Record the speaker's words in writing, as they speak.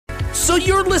So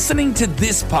you're listening to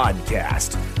this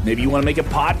podcast. Maybe you want to make a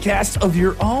podcast of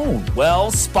your own.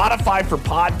 Well, Spotify for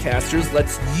Podcasters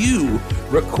lets you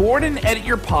record and edit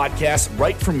your podcast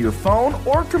right from your phone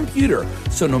or computer.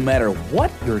 So no matter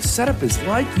what your setup is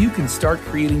like, you can start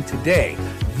creating today.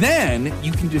 Then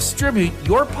you can distribute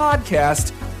your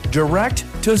podcast direct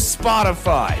to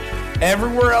Spotify.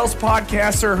 Everywhere else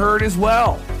podcasts are heard as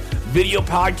well. Video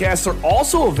podcasts are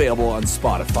also available on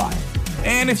Spotify.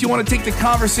 And if you want to take the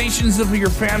conversations of your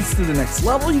fans to the next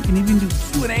level, you can even do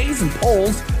Q&As and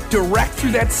polls direct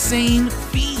through that same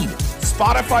feed.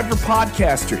 Spotify for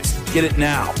Podcasters. Get it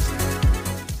now.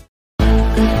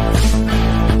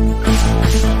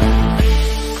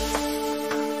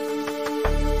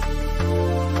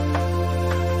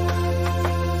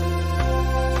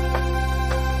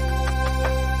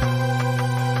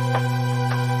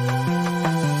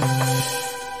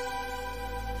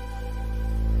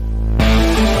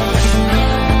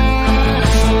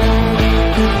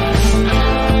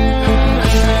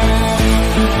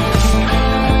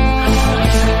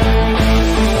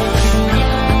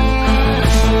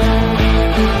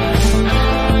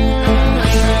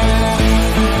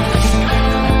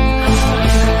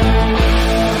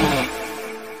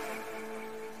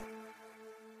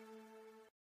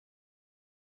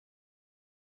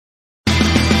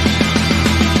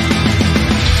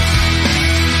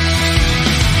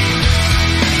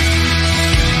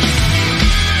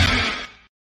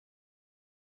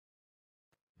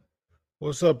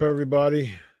 What's up,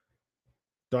 everybody?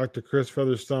 Dr. Chris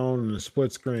Featherstone and the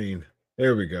split screen.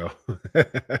 There we go.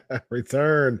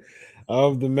 Return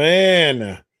of the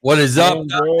man. What is up,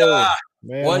 Doctor?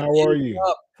 Man, what how are you?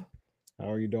 Up?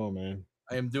 How are you doing, man?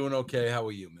 I am doing okay. How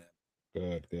are you,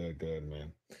 man? Good,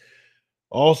 man.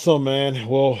 Awesome, man.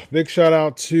 Well, big shout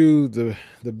out to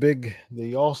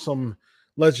the awesome,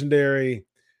 legendary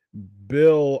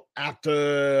Bill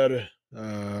Apted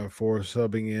for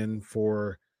subbing in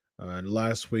for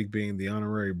last week being the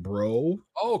honorary bro.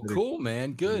 Oh, cool,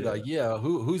 man. Good. Yeah.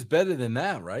 Who's better than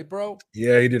that, right, bro?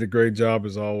 Yeah, he did a great job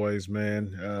as always,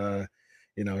 man.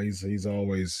 He's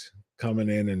always coming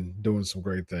in and doing some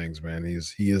great things, man.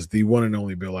 He is the one and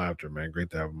only Bill Apter, man.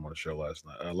 Great to have him on the show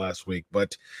last week.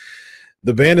 But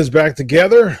the band is back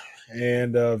together,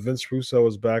 and Vince Russo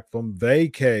is back from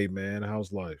vacay, man.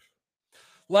 How's life?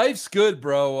 Life's good,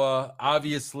 bro.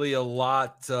 Obviously, a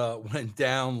lot went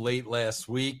down late last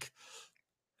week,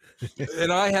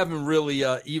 and I haven't really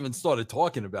even started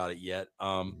talking about it yet,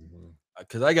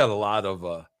 because I got a lot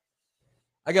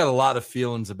of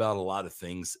feelings about a lot of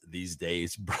things these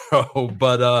days, bro.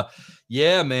 But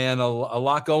yeah, man, a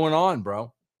lot going on,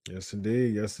 bro. Yes,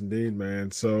 indeed, man.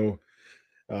 So,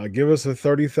 give us a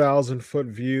 30,000-foot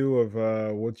view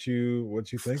of what you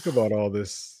think about all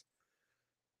this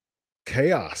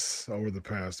chaos over the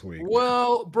past week.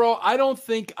 Well, bro, I don't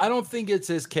think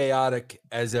it's as chaotic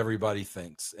as everybody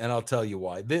thinks, and I'll tell you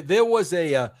why. There was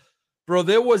a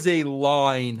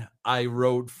line I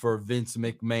wrote for Vince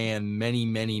McMahon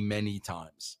many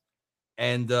times,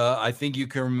 and I think you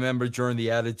can remember during the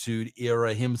Attitude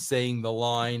Era him saying the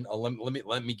line.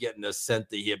 Let me get in the center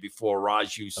here before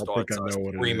Raju starts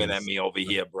screaming at me over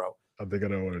here, bro. I think I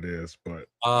know what it is, but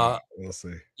we'll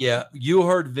see. Yeah, you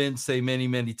heard Vince say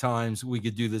many times, we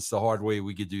could do this the hard way,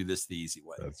 we could do this the easy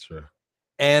way. That's true.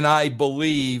 And I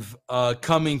believe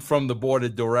coming from the board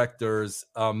of directors,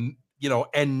 and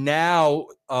now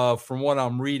from what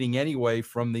I'm reading anyway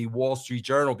from the Wall Street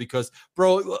Journal, because,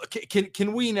 bro,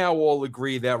 can we now all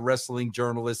agree that wrestling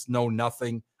journalists know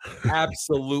nothing?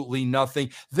 Absolutely nothing.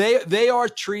 They are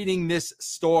treating this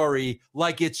story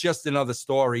like it's just another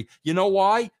story. You know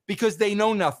why? Because they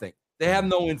know nothing. They have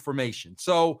no information.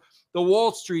 So the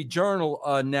Wall Street Journal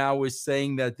now is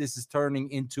saying that this is turning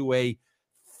into a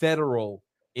federal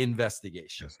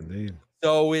investigation. Yes, indeed.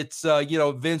 So it's,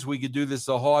 Vince, we could do this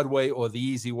the hard way or the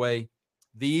easy way.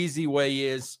 The easy way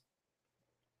is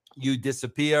you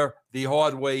disappear. The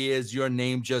hard way is your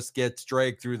name just gets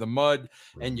dragged through the mud,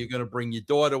 and you're going to bring your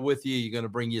daughter with you. You're going to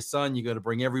bring your son. You're going to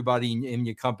bring everybody in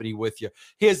your company with you.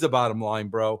 Here's the bottom line,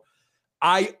 bro.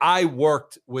 I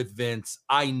worked with Vince.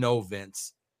 I know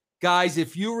Vince. Guys,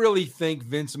 if you really think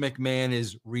Vince McMahon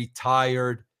is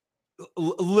retired,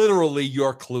 literally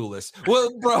you're clueless.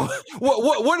 Well, bro,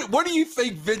 what do you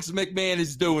think Vince McMahon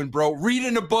is doing, bro?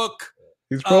 Reading a book?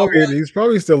 He's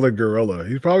probably still a gorilla.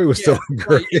 He probably was still a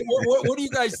gorilla. Right. What do you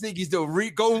guys think he's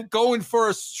doing? Going for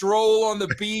a stroll on the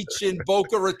beach in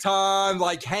Boca Raton,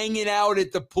 like hanging out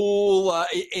at the pool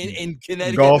in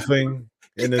Connecticut, golfing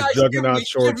in his juggernaut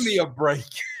shorts. Give me a break.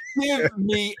 Give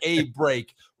me a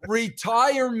break.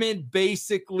 Retirement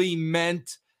basically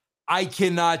meant I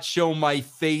cannot show my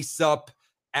face up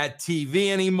at TV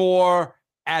anymore,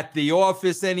 at the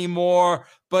office anymore.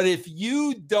 But if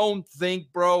you don't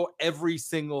think, bro, every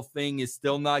single thing is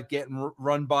still not getting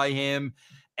run by him,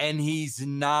 and he's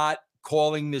not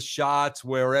calling the shots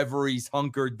wherever he's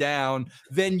hunkered down,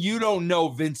 then you don't know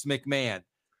Vince McMahon,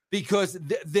 because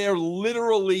there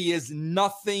literally is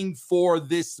nothing for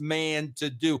this man to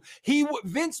do.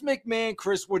 Vince McMahon,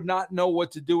 Chris, would not know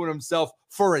what to do with himself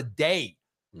for a day.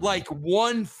 Like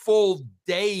one full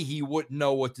day, he wouldn't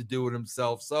know what to do with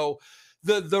himself. So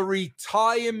the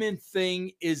retirement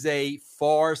thing is a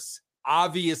farce.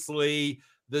 Obviously,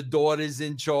 the daughter's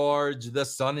in charge, the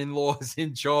son-in-law is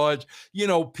in charge,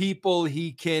 people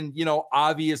he can,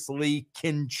 obviously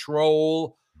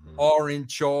control are in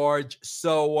charge.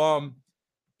 So,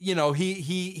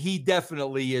 he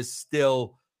definitely is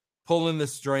still pulling the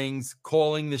strings,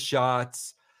 calling the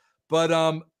shots.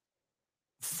 But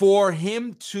for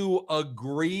him to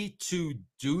agree to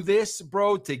do this,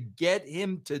 bro, to get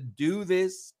him to do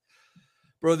this,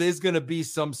 bro, there's going to be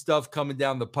some stuff coming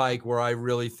down the pike where I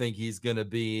really think he's going to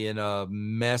be in a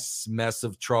mess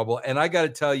of trouble. And I got to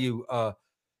tell you,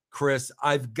 Chris,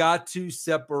 I've got to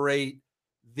separate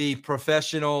the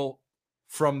professional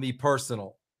from the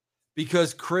personal,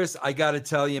 because Chris, I got to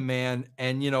tell you, man,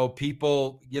 and,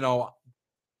 people,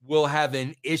 will have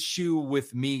an issue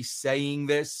with me saying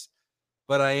this,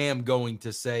 but I am going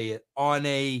to say it on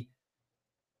a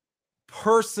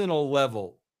personal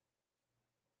level.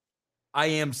 I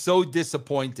am so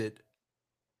disappointed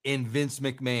in Vince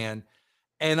McMahon,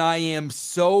 and I am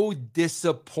so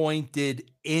disappointed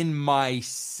in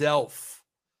myself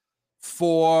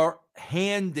for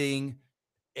handing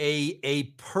a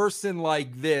person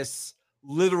like this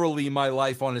literally my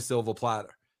life on a silver platter,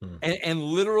 and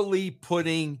literally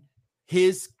putting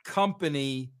his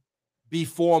company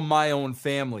before my own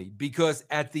family, because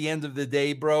at the end of the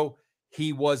day, bro,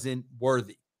 he wasn't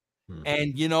worthy.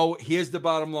 And, here's the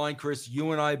bottom line, Chris.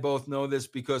 You and I both know this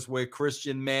because we're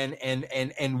Christian men,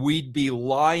 and we'd be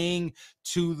lying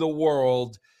to the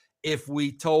world if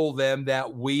we told them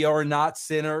that we are not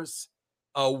sinners.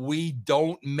 We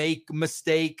don't make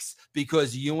mistakes,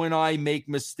 because you and I make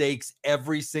mistakes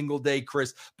every single day,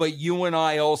 Chris. But you and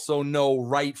I also know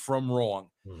right from wrong.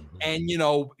 And,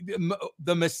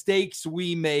 the mistakes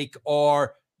we make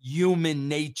are human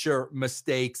nature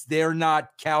mistakes. They're not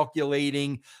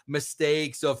calculating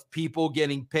mistakes of people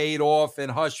getting paid off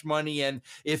and hush money, and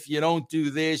if you don't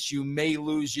do this, you may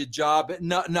lose your job.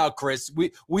 No, Chris,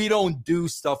 we don't do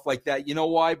stuff like that. You know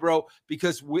why, bro?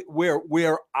 Because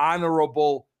we're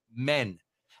honorable men.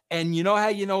 And you know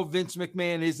how Vince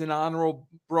McMahon isn't honorable,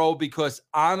 bro? Because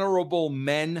honorable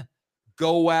men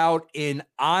go out in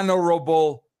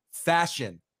honorable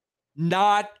fashion,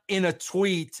 not in a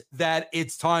tweet that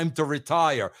it's time to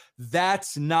retire.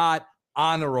 That's not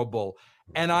honorable.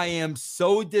 And I am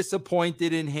so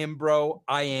disappointed in him, bro.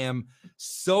 I am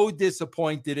so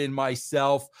disappointed in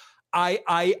myself.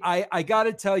 I got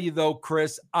to tell you, though,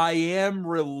 Chris, I am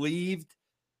relieved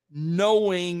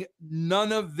knowing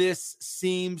none of this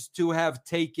seems to have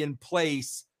taken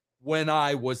place when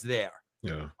I was there.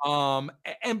 Yeah.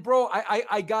 And bro,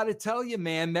 I gotta tell you,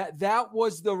 man, that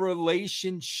was the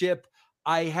relationship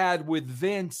I had with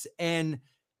Vince, and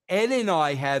Ed and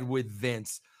I had with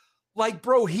Vince. Like,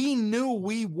 bro, he knew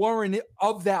we weren't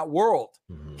of that world.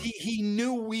 He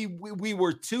knew we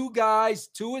were two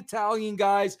Italian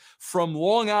guys from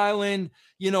Long Island,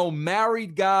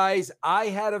 married guys. I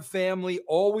had a family.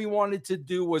 All we wanted to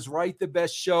do was write the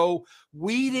best show.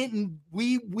 We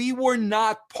were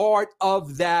not part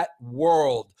of that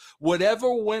world.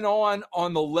 Whatever went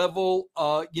on the level,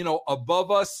 above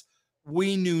us,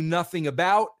 we knew nothing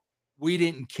about. We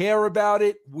didn't care about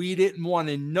it. We didn't want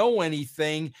to know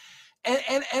anything.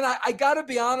 And I got to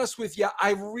be honest with you,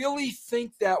 I really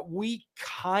think that we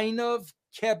kind of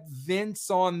kept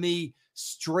Vince on the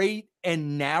straight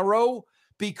and narrow,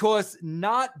 because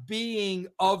not being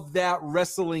of that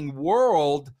wrestling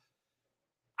world,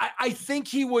 I think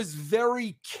he was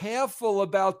very careful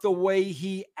about the way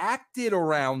he acted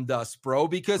around us, bro,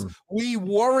 because we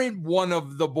weren't one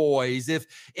of the boys. If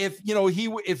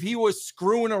he was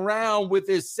screwing around with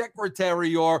his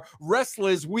secretary or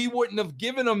wrestlers, we wouldn't have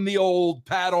given him the old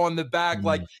pat on the back,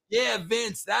 like, yeah,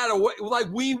 Vince,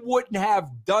 we wouldn't have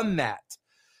done that.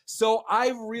 So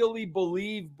I really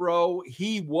believe, bro,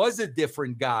 he was a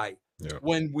different guy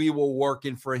when we were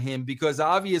working for him, because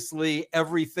obviously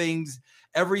everything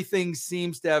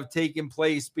seems to have taken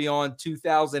place beyond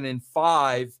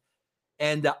 2005.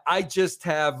 And I just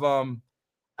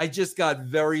got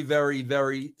very, very,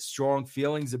 very strong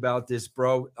feelings about this,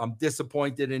 bro. I'm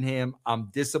disappointed in him. I'm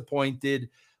disappointed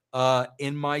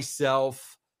in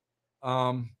myself.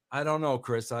 I don't know,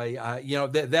 Chris. I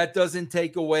that doesn't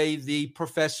take away the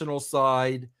professional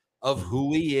side of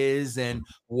who he is and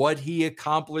what he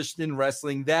accomplished in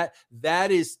wrestling. That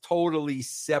is totally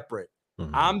separate.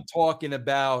 I'm talking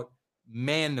about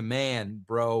man to man,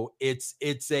 bro. It's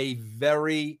a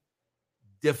very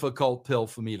difficult pill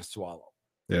for me to swallow.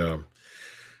 Yeah.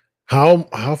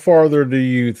 How farther do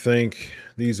you think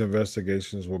these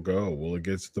investigations will go? Will it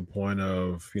get to the point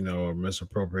of, a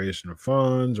misappropriation of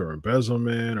funds or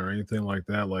embezzlement or anything like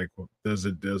that? Like, does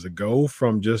it go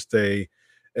from just a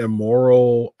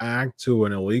immoral act to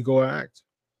an illegal act?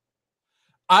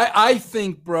 I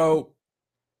think, bro,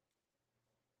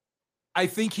 I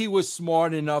think he was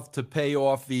smart enough to pay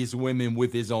off these women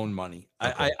with his own money.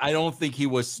 Okay. I don't think he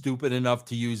was stupid enough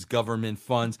to use government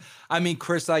funds. I mean,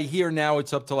 Chris, I hear now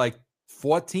it's up to like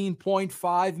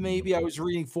 14.5, maybe. I was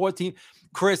reading 14.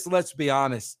 Chris, let's be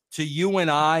honest. To you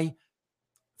and I,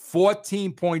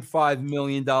 $14.5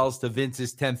 million to Vince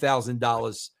is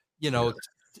 $10,000.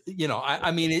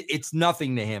 I mean, it's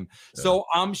nothing to him. Yeah. So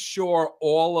I'm sure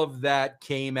all of that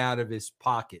came out of his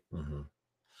pocket. Mm-hmm.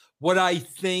 What I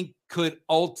think could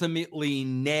ultimately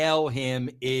nail him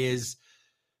is,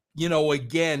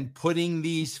 again, putting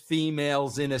these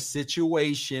females in a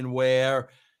situation where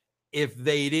if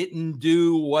they didn't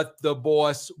do what the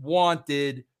boss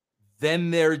wanted, then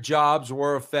their jobs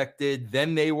were affected,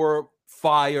 then they were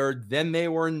fired, then they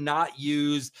were not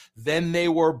used, then they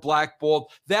were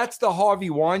blackballed. That's the Harvey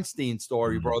Weinstein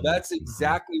story, bro. That's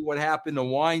exactly what happened to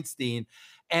Weinstein.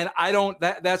 And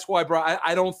that's why, bro,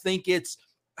 I don't think it's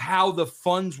how the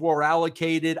funds were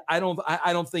allocated. I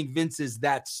don't think Vince is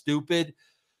that stupid.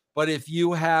 But if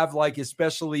you have, like,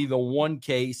 especially the one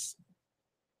case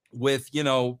with,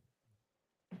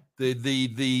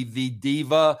 the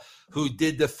diva who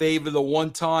did the favor the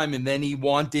one time and then he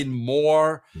wanted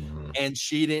more and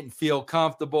she didn't feel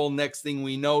comfortable. Next thing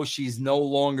we know, she's no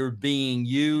longer being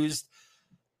used.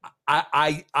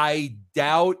 I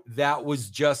doubt that was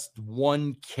just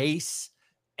one case.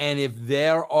 And if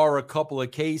there are a couple of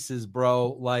cases,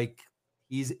 bro, like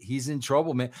he's in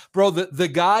trouble, man. Bro, the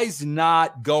guy's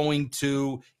not going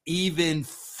to even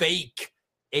fake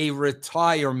a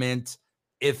retirement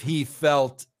if he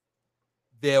felt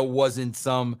there wasn't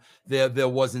some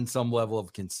level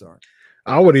of concern.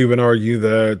 I would even argue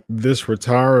that this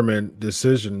retirement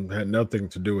decision had nothing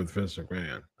to do with Vince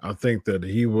McMahon. I think that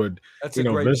he would. That's a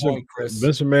great point, Chris.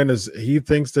 Vince McMahon he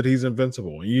thinks that he's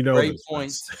invincible. Great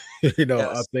point. Yes.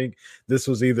 I think this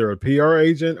was either a PR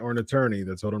agent or an attorney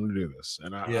that told him to do this.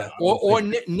 And or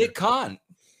Nick Khan.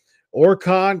 Or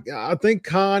Khan. I think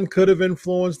Khan could have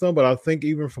influenced them, but I think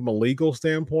even from a legal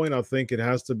standpoint, I think it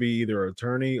has to be either an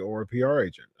attorney or a PR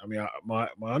agent. I mean, my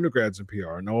undergrad's in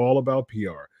PR. I know all about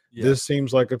PR. Yeah. This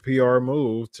seems like a PR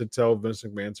move to tell Vince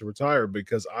McMahon to retire,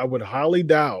 because I would highly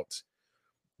doubt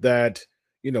that,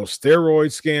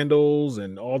 steroid scandals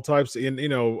and all types of,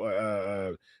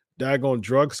 daggone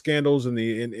drug scandals in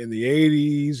the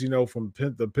 80s, from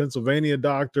the Pennsylvania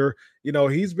doctor,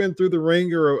 he's been through the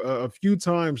ringer a few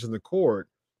times in the court.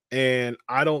 And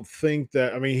I don't think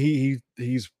that, I mean,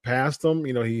 he's passed them,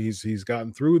 he's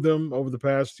gotten through them over the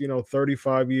past,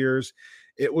 35 years.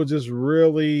 It would just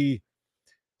really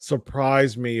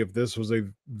surprise me if this was a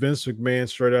Vince McMahon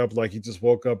straight up, like he just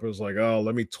woke up and was like, oh,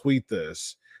 let me tweet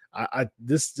this.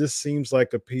 This just seems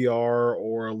like a PR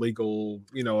or a legal,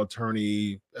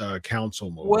 attorney counsel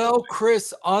move. Well,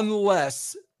 Chris,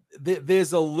 unless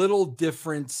there's a little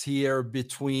difference here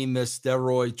between the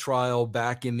steroid trial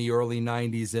back in the early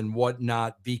 90s and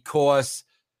whatnot, because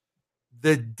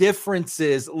the difference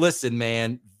is, listen,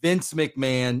 man, Vince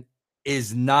McMahon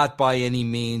is not by any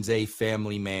means a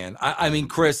family man. I mean,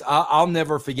 Chris, I'll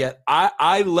never forget.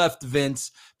 I left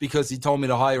Vince because he told me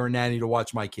to hire a nanny to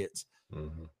watch my kids.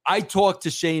 Mm-hmm. I talked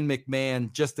to Shane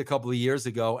McMahon just a couple of years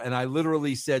ago, and I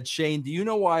literally said, Shane, do you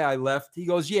know why I left? He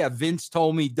goes, yeah, Vince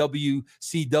told me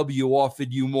WCW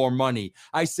offered you more money.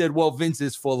 I said, well, Vince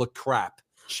is full of crap,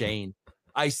 Shane.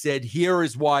 I said, here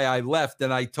is why I left.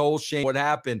 And I told Shane what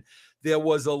happened. There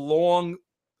was a long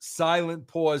silent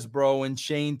pause, bro, and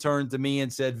Shane turned to me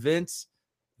and said, Vince,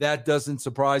 that doesn't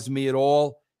surprise me at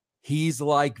all. He's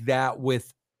like that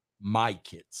with my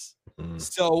kids. Mm-hmm.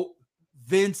 So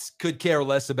Vince could care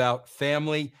less about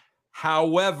family.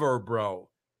 However, bro,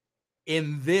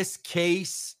 in this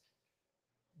case,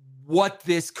 what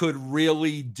this could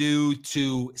really do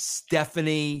to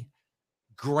Stephanie,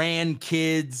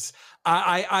 grandkids,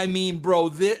 I mean, bro,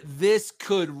 this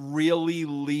could really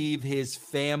leave his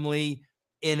family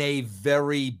in a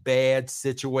very bad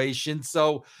situation.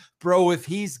 So, bro, if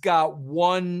he's got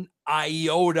one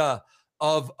iota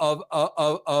of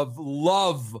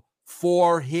love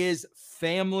for his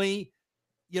family,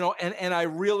 and I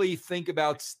really think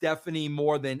about Stephanie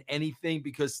more than anything,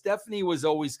 because Stephanie was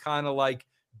always kind of like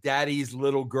daddy's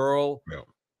little girl. Yeah.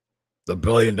 The $1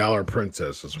 billion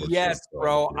princess is what. Yes,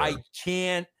 bro. Yeah. I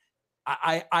can't.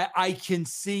 I can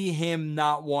see him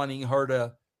not wanting her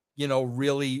to,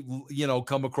 really,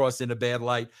 come across in a bad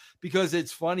light, because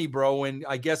it's funny, bro. And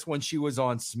I guess when she was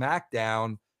on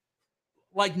SmackDown,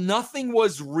 like nothing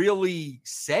was really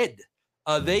said.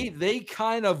 They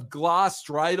kind of glossed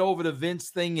right over the Vince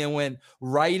thing and went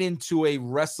right into a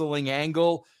wrestling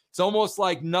angle. It's almost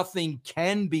like nothing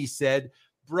can be said.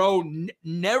 Bro,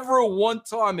 never one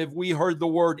time have we heard the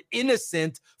word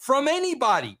innocent from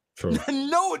anybody. True.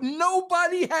 No,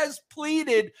 nobody has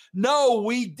pleaded, no,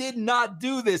 we did not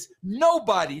do this.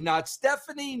 Nobody, not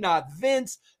Stephanie, not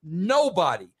Vince,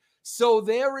 nobody. So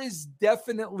there is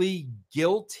definitely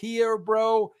guilt here,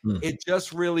 bro. It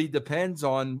just really depends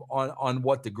on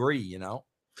what degree,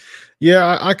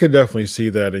 Yeah, I could definitely see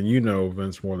that. And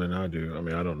Vince more than I do. I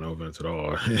mean, I don't know Vince at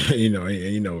all.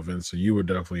 And Vince, so you would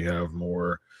definitely have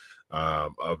more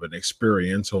of an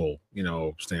experiential,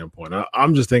 standpoint.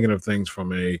 I'm just thinking of things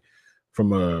from a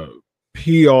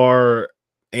PR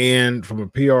and from a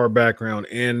PR background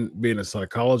and being a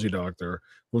psychology doctor.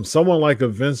 When someone like a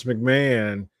Vince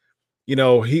McMahon,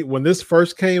 when this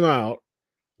first came out,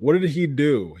 what did he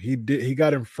do? He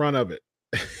got in front of it.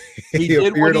 He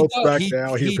appeared on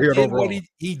SmackDown. He appeared on Raw.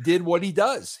 He did what he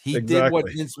does. He did what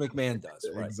Vince McMahon does.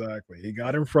 Right? Exactly. He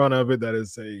got in front of it. That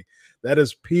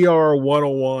is PR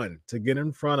 101, to get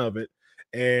in front of it.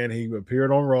 And he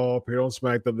appeared on Raw, appeared on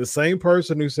SmackDown. The same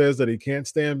person who says that he can't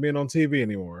stand being on TV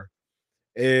anymore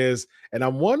and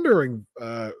I'm wondering,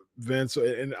 Vince,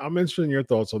 and I'm interested in your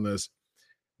thoughts on this.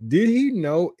 Did he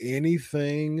know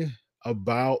anything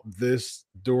about this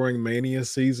during Mania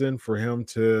season for him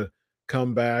to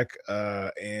come back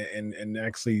and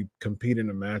actually compete in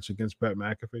a match against Pat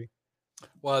McAfee?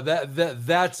 Well,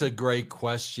 that's a great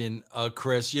question,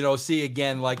 Chris. See,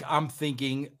 again, like I'm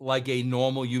thinking like a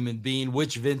normal human being,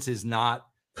 which Vince is not.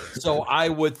 So I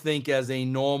would think as a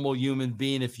normal human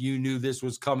being, if you knew this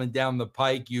was coming down the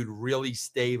pike, you'd really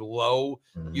stay low.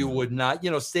 You would not,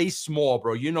 stay small,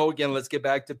 bro. Again, let's get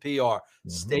back to PR.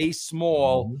 Stay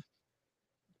small.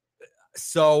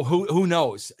 So who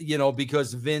knows?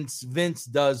 Because Vince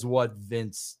does what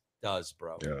Vince does,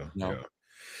 bro. Yeah.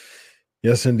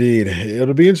 Yes, indeed.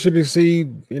 It'll be interesting to see,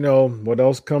 what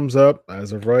else comes up.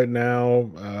 As of right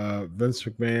now, Vince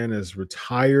McMahon is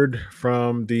retired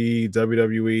from the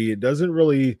WWE.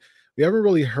 We haven't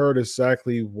really heard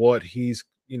exactly what he's,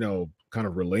 kind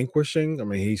of relinquishing. I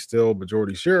mean, he's still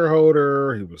majority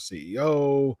shareholder. He was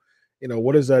CEO.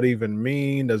 What does that even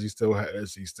mean? Is he still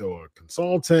a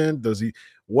consultant?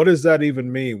 What does that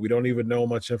even mean? We don't even know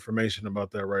much information about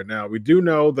that right now. We do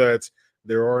know that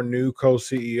there are new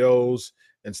co-CEOs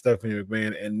and Stephanie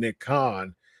McMahon and Nick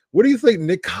Khan. What do you think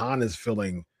Nick Khan is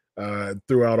feeling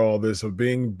throughout all this, of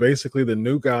being basically the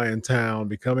new guy in town,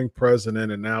 becoming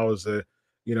president, and now is a,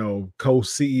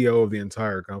 co-CEO of the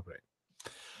entire company?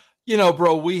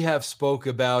 Bro, we have spoke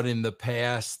about in the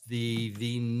past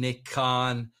the Nick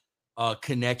Khan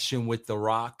connection with The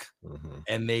Rock,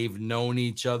 and they've known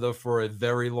each other for a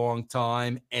very long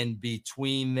time. And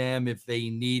between them, if they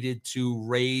needed to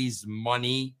raise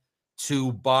money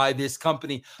to buy this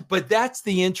company, but that's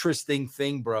the interesting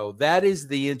thing, bro. That is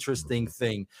the interesting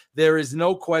thing. There is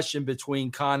no question between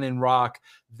Khan and Rock,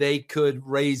 they could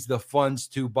raise the funds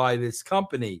to buy this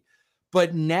company.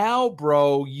 But now,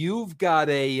 bro, you've got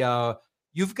a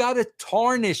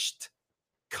tarnished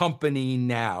company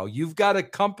now. You've got a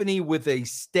company with a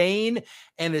stain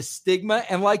and a stigma.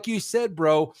 And like you said,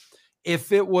 bro,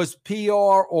 if it was PR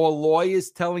or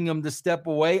lawyers telling them to step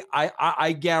away,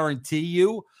 I guarantee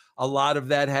you a lot of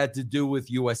that had to do with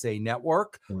USA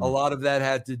Network. A lot of that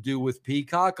had to do with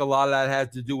Peacock. A lot of that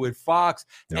had to do with Fox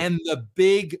and the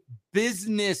big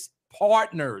business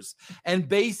partners. And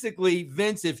basically,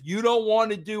 Vince, if you don't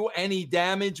want to do any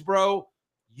damage, bro,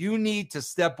 you need to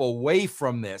step away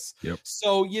from this.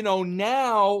 So,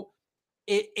 now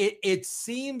it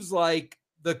seems like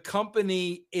the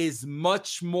company is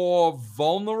much more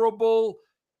vulnerable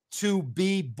to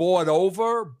be bought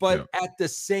over, but at the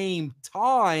same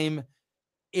time,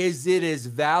 is it as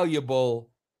valuable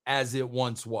as it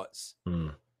once was?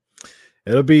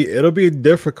 It'll be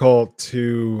difficult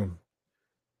to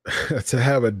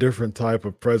have a different type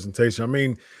of presentation. I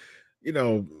mean,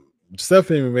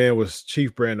 Stephanie McMahon was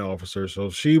chief brand officer, so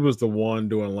she was the one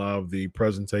doing a lot of the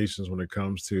presentations when it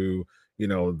comes to,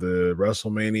 the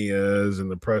WrestleManias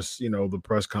and the press, the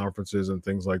press conferences and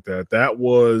things like that. That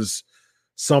was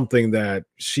something that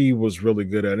she was really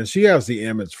good at, and she has the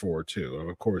image for it too.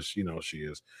 Of course, she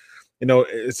is.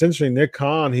 It's interesting. Nick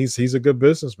Khan, he's a good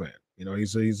businessman.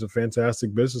 He's a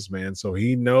fantastic businessman. So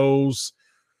he knows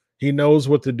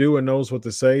what to do and knows what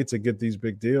to say to get these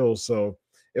big deals. So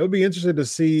it would be interesting to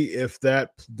see if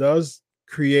that does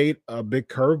create a big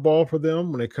curveball for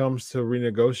them when it comes to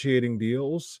renegotiating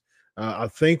deals. I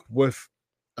think with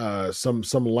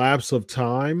some lapse of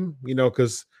time,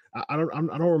 because I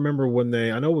don't remember when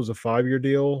I know it was a 5-year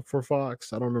deal for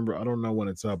Fox. I don't remember. I don't know when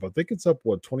it's up. I think it's up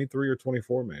 23 or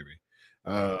 24 maybe.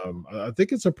 I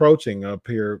think it's approaching up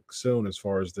here soon as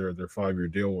far as their 5-year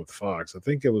deal with Fox. I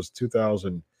think it was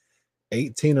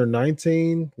 2018 or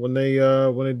 19 when they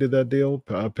did that deal,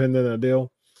 pinned in that deal.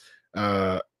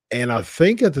 And I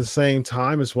think at the same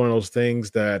time, it's one of those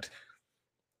things that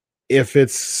if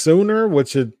it's sooner,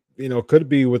 which it could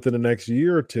be within the next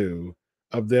year or two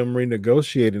of them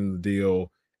renegotiating the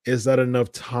deal, is that enough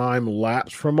time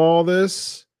lapse from all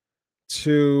this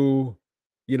to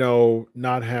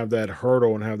not have that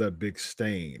hurdle and have that big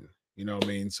stain? You know what I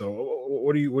mean? So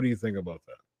what do you think about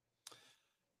that?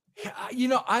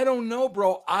 I don't know,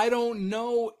 bro. I don't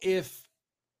know if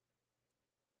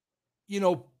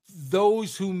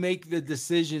those who make the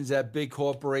decisions at big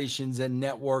corporations and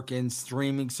network and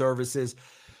streaming services,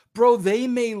 bro, they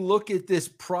may look at this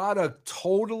product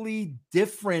totally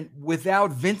different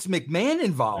without Vince McMahon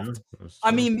involved.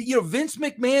 I mean, Vince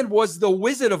McMahon was the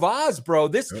Wizard of Oz, bro.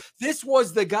 This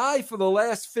was the guy for the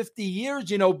last 50 years,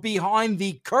 behind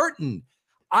the curtain.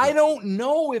 I don't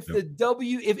know if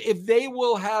if they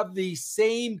will have the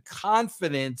same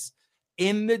confidence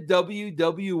in the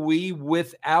WWE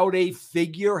without a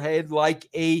figurehead like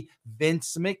a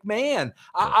Vince McMahon.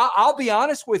 I'll be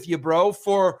honest with you, bro.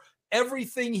 For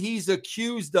everything he's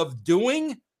accused of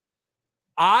doing,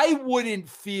 I wouldn't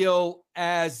feel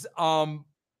as I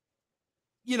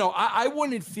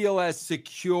wouldn't feel as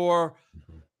secure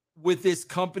with this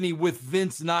company with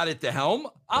Vince not at the helm.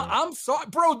 I'm sorry,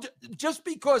 bro. Just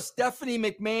because Stephanie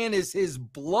McMahon is his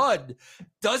blood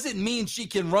doesn't mean she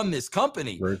can run this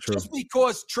company. Just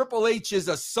because Triple H is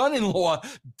a son-in-law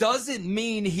doesn't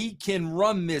mean he can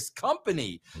run this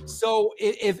company. So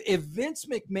if Vince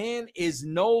McMahon is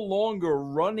no longer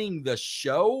running the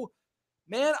show,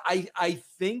 man, I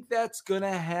think that's going to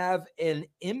have an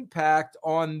impact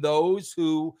on those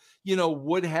who,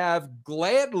 would have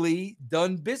gladly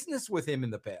done business with him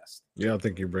in the past. Yeah, I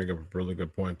think you bring up a really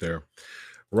good point there.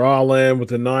 Raw Land with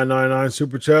the 999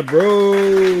 super chat,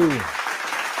 bro.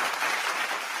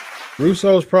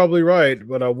 Russo's probably right,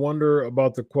 but I wonder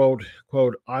about the quote,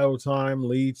 idle time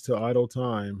leads to idle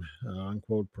time,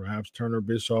 unquote. Perhaps Turner,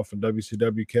 Bischoff, and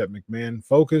WCW kept McMahon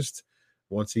focused.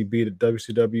 Once he beat at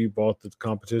WCW, bought the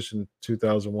competition in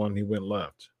 2001, he went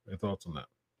left. Your thoughts on that?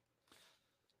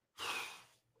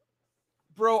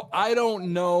 Bro, I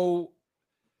don't know.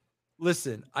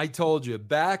 Listen, I told you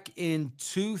back in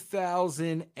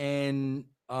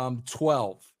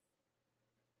 2012,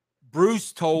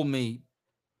 Bruce told me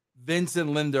Vince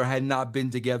and Linda had not been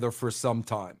together for some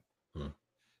time.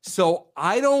 So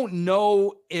I don't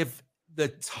know if the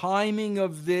timing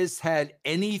of this had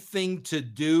anything to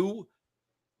do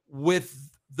with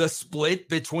the split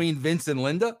between Vince and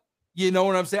Linda. You know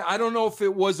what I'm saying? I don't know if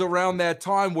it was around that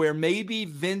time where maybe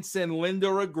Vince and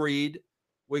Linda agreed,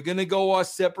 we're going to go our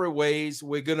separate ways.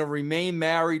 We're going to remain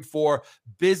married for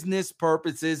business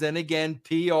purposes. And again,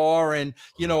 PR and,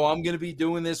 I'm going to be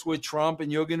doing this with Trump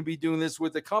and you're going to be doing this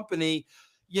with the company,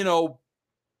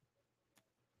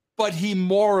 but he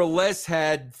more or less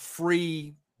had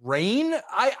free reign,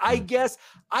 I guess.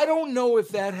 I don't know if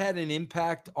that had an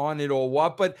impact on it or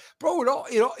what, but bro,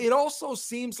 it also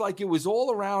seems like it was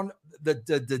all around the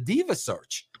Diva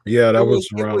search. Yeah, that was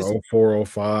around 04,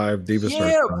 05 Diva search.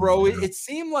 Yeah, bro, it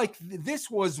seemed like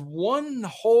this was one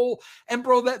whole, and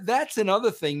bro, that's another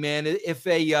thing, man. If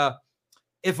a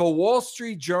Wall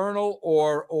Street Journal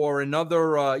or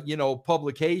another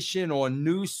publication or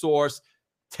news source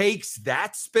takes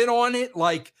that spin on it,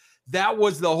 like that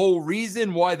was the whole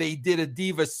reason why they did a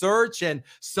Diva search, and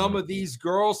some of these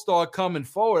girls start coming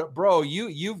forward, bro,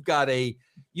 you've got a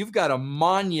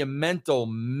monumental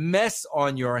mess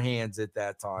on your hands at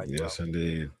that time. Yes, bro.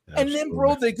 Indeed. Absolutely. And then,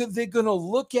 bro, they're gonna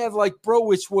look at, like, bro,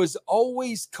 which was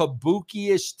always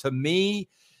kabuki-ish to me,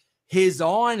 his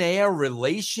on-air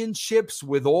relationships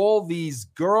with all these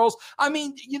girls. I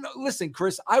mean, listen,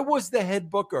 Chris, I was the head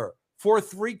booker for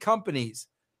 3 companies.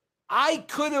 I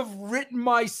could have written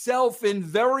myself in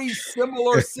very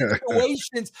similar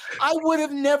situations. I would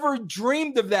have never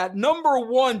dreamed of that. Number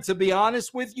one, to be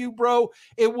honest with you, bro,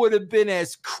 it would have been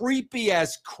as creepy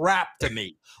as crap to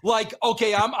me. Like,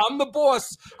 okay, I'm the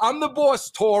boss. I'm the boss,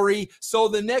 Tori. So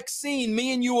the next scene,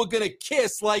 me and you are gonna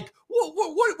kiss. Like,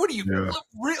 what are you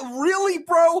really,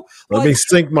 bro? Let me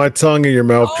sink my tongue in your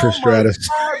mouth, Trish Stratus.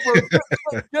 God,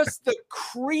 bro. Just the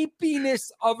creepiness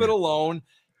of it alone.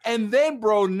 And then,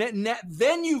 bro,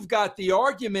 then you've got the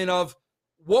argument of,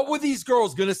 what were these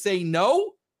girls going to say?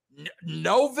 No?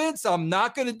 No, Vince, I'm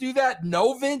not going to do that.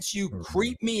 No, Vince, you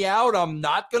creep me out. I'm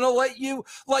not going to let you.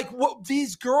 Like, what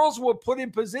these girls were put in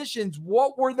positions,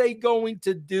 what were they going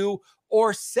to do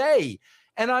or say?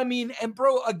 And I mean, and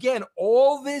bro, again,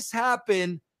 all this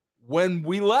happened when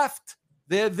we left.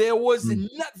 There was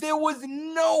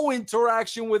no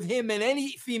interaction with him and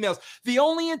any females. The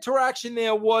only interaction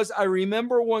there was, I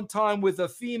remember one time with a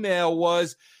female,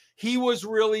 was he was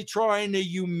really trying to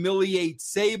humiliate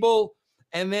Sable,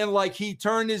 and then like he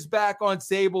turned his back on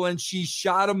Sable and she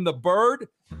shot him the bird.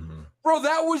 Bro,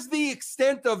 that was the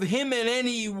extent of him and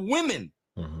any women.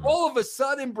 All of a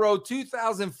sudden, bro,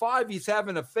 2005, he's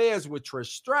having affairs with Trish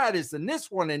Stratus and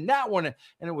this one and that one, and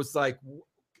it was like,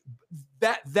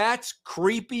 that's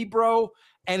creepy, bro,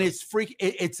 and it's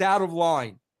it's out of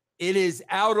line. It is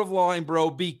out of line, bro,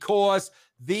 because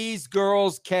these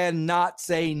girls cannot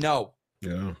say no.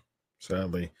 Yeah,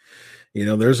 sadly.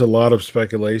 There's a lot of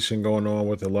speculation going on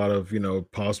with a lot of,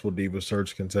 possible Diva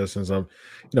Search contestants.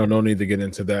 No need to get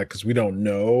into that because we don't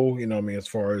know, as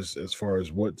far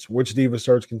as which Diva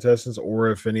Search contestants or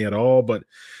if any at all, but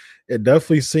it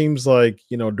definitely seems like,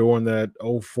 during that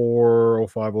 04,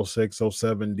 05, 06,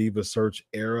 07 Diva Search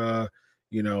era,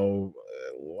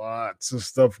 lots of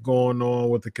stuff going on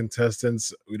with the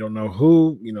contestants. We don't know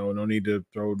who, no need to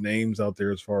throw names out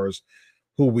there as far as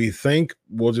who we think.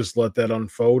 We'll just let that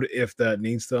unfold if that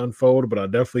needs to unfold. But I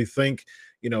definitely think,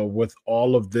 with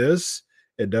all of this,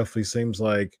 it definitely seems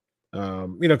like,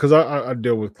 because I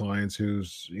deal with clients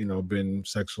who's, been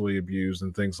sexually abused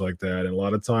and things like that. And a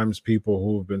lot of times people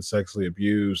who have been sexually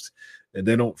abused, and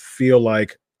they don't feel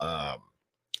like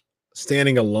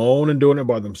standing alone and doing it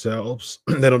by themselves.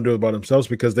 They don't do it by themselves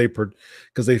because they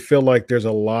feel like there's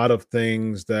a lot of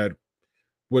things that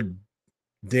would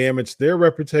damage their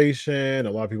reputation.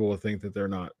 A lot of people will think that they're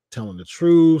not telling the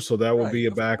truth, so that will be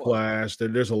a backlash.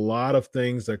 There's a lot of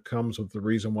things that comes with the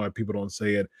reason why people don't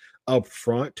say it up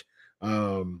front.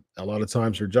 A lot of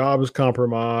times their job is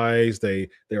compromised. They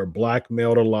are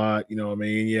blackmailed a lot.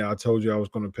 I told you I was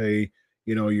going to pay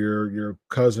your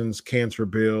cousin's cancer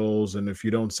bills, and if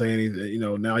you don't say anything,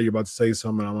 now you're about to say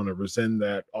something, I'm going to rescind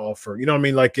that offer.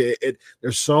 Like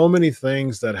there's so many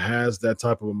things that has that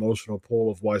type of emotional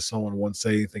pull of why someone won't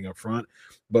say anything up front.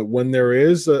 But when there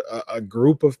is a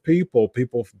group of people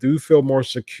do feel more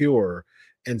secure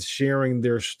in sharing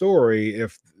their story.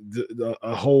 If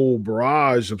a whole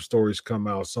barrage of stories come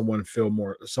out, someone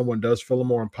does feel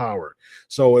more empowered.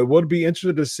 So it would be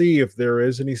interesting to see if there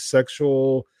is any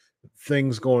sexual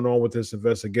things going on with this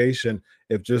investigation,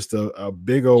 if just a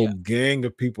big old gang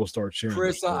of people start sharing.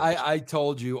 Chris, I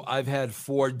told you I've had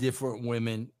 4 different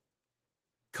women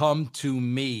come to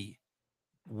me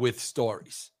with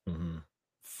stories.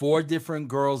 4 different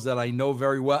girls that I know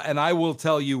very well. And I will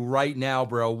tell you right now,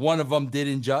 bro, one of them did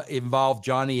involve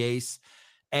Johnny Ace,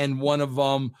 and one of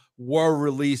them were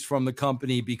released from the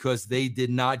company because they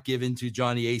did not give in to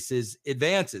Johnny Ace's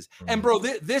advances. And bro,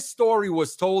 this story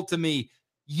was told to me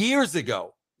years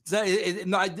ago.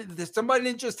 Somebody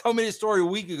didn't just tell me this story a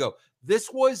week ago.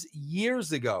 This was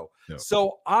years ago. Yep.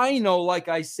 So I know, like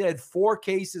I said, 4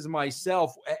 cases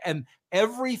myself, and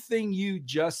everything you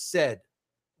just said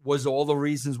was all the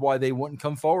reasons why they wouldn't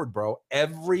come forward, bro.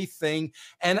 Everything.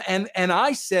 And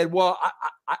I said, well,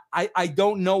 I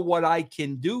don't know what I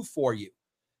can do for you.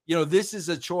 This is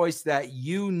a choice that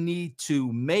you need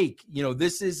to make.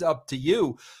 This is up to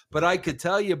you. But I could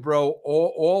tell you, bro,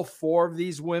 all 4 of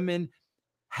these women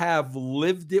have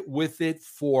lived it with it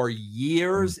for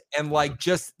years. And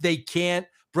they can't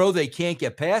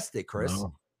get past it, Chris.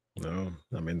 No.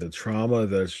 I mean, the trauma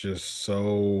that's just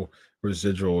so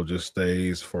residual just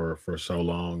stays for so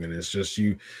long. And it's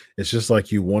just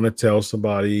like you want to tell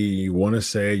somebody, you want to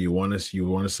say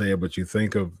it, but you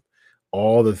think of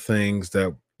all the things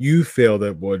that you feel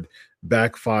that would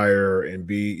backfire and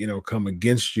be, come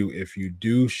against you if you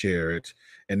do share it.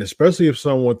 And especially if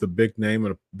someone with a big name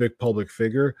and a big public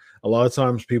figure, a lot of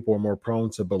times people are more prone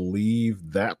to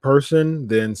believe that person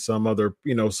than some other,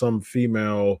 some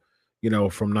female,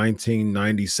 from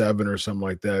 1997 or something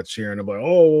like that, sharing it like,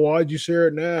 oh, why'd you share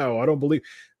it now? I don't believe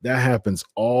that happens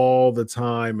all the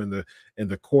time in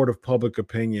the court of public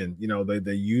opinion.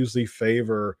 They usually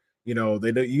favor,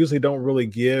 usually don't really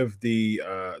give the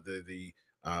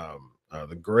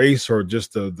grace or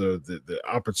just the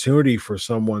opportunity for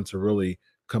someone to really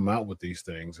come out with these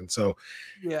things. And so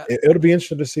yeah, it'll be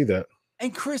interesting to see that.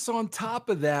 And Chris, on top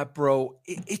of that, bro,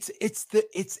 it's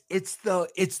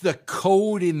the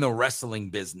code in the wrestling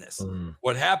business.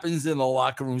 What happens in the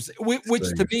locker rooms, which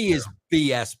to me is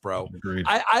BS, bro. Agreed.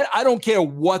 I don't care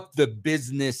what the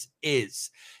business is.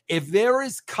 If there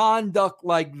is conduct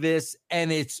like this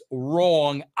and it's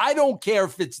wrong, I don't care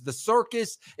if it's the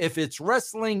circus, if it's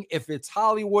wrestling, if it's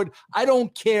Hollywood. I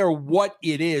don't care what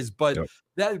it is, but Yep.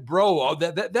 that, bro,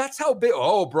 that's how big.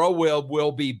 Oh, bro,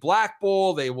 will be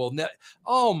blackballed. They will.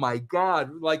 Oh my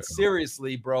God! Like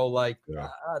seriously, bro. Like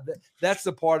that's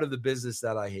the part of the business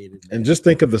that I hated. Man. And just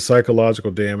think of the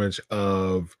psychological damage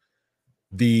of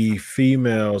the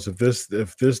females if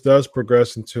this does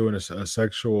progress into a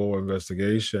sexual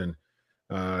investigation.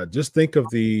 Just think of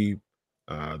the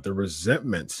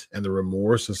resentment and the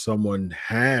remorse that someone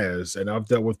has, and I've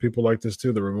dealt with people like this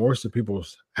too. The remorse that people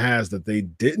has that they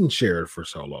didn't share it for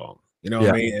so long. What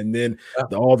I mean? And then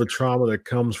all the trauma that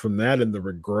comes from that, and the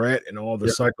regret, and all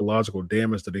the psychological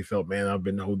damage that he felt. Man, I've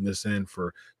been holding this in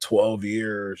for 12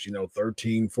 years,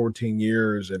 13, 14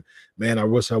 years. And man, I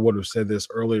wish I would have said this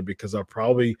earlier, because I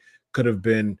probably could have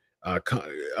been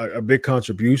a big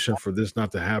contribution for this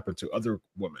not to happen to other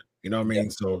women. What I mean?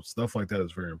 So stuff like that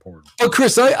is very important. Oh,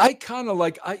 Chris, I kind of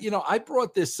like, I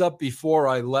brought this up before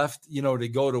I left, to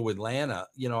go to Atlanta.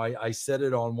 I said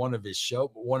it on one of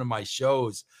my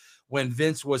shows when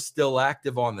Vince was still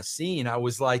active on the scene. I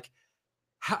was like,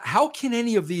 how can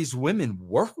any of these women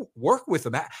work with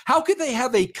him? How could they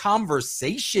have a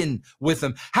conversation with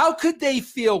him? How could they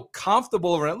feel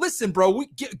comfortable around? Listen, bro,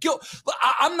 guilt.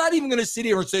 I'm not even going to sit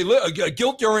here and say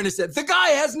guilt or innocent. The guy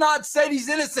has not said he's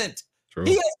innocent. True.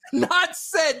 He has not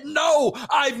said, no,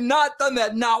 I've not done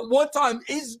that. Not one time.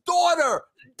 His daughter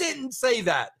didn't say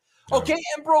that. Okay,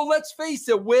 and bro, let's face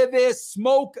it, where there's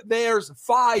smoke, there's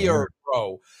fire,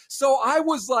 bro. So I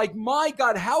was like, my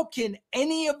God, how can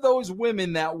any of those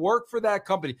women that work for that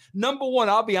company, number one,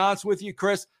 I'll be honest with you,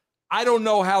 Chris, I don't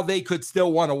know how they could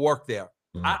still want to work there.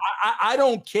 I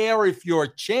don't care if you're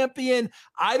a champion.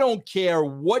 I don't care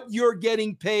what you're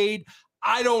getting paid.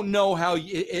 I don't know how,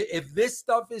 if this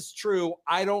stuff is true,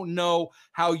 I don't know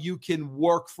how you can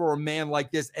work for a man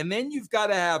like this. And then you've got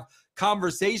to have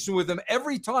conversation with him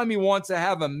every time he wants to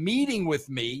have a meeting with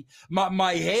me.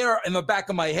 My hair in the back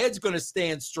of my head's going to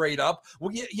stand straight up.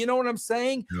 Well, you know what I'm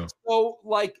saying? Yeah. So,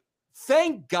 like,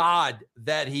 thank God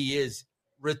that he is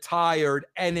retired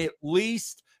and at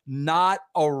least not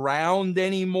around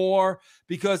anymore,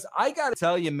 because I got to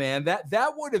tell you, man,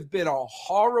 that would have been a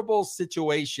horrible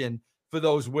situation for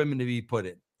those women to be put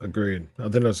in. Agreed. I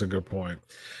think that's a good point.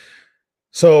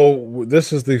 So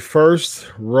this is the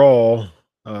first Raw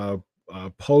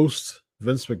post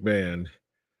Vince McMahon.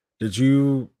 Did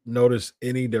you notice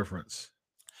any difference?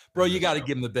 Bro, you got to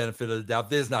give him the benefit of the doubt.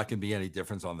 There's not going to be any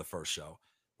difference on the first show.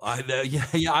 I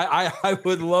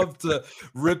would love to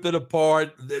rip it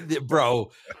apart,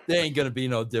 bro. There ain't going to be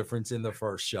no difference in the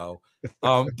first show.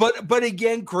 But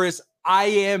again, Chris, I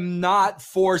am not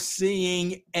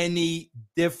foreseeing any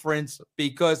difference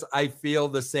because I feel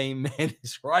the same man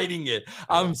is writing it.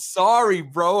 I'm sorry,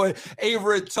 bro. A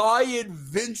retired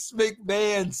Vince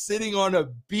McMahon sitting on a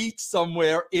beach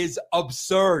somewhere is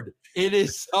absurd. It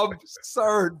is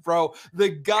absurd, bro. The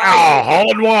guy,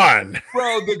 hold one,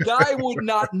 bro. The guy would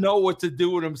not know what to do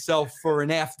with himself for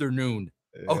an afternoon.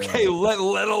 Okay, let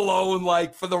alone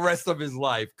like for the rest of his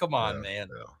life. Come on, man.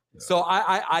 Yeah. So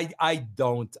I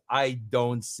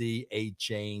don't see a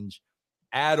change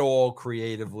at all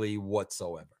creatively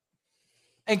whatsoever.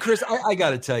 And Chris, I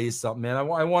got to tell you something, man. I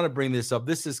want to bring this up.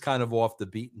 This is kind of off the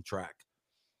beaten track,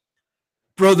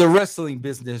 bro. The wrestling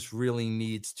business really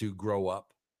needs to grow up.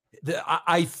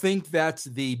 I think that's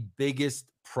the biggest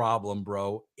problem,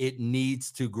 bro. It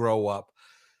needs to grow up.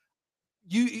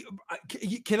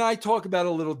 Can I talk about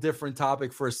a little different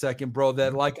topic for a second, bro?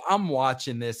 That like I'm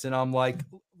watching this and I'm like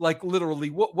literally,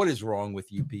 what is wrong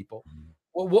with you people?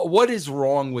 What is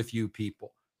wrong with you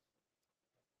people?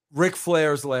 Ric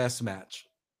Flair's last match.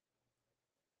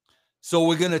 So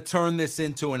we're gonna turn this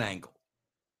into an angle.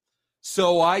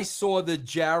 So I saw the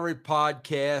Jared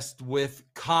podcast with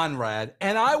Conrad,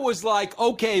 and I was like,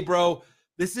 okay, bro,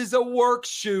 this is a work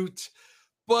shoot,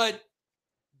 but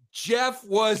Jeff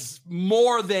was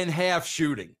more than half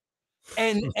shooting.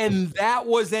 And that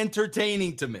was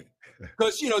entertaining to me.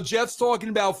 Because, Jeff's talking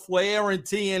about Flair and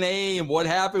TNA and what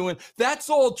happened when that's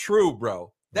all true,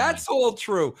 bro. That's all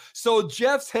true. So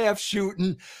Jeff's half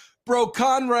shooting. Bro,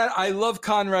 Conrad, I love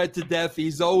Conrad to death.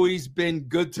 He's always been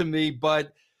good to me,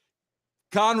 but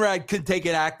Conrad could take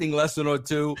an acting lesson or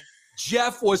two.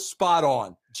 Jeff was spot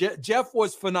on. Jeff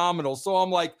was phenomenal. So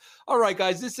I'm like, all right,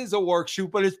 guys, this is a work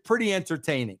shoot, but it's pretty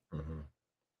entertaining. Mm-hmm.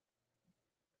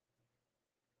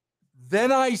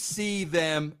 Then I see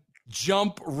them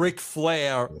jump Ric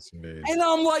Flair. And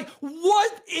I'm like,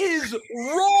 what is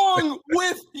wrong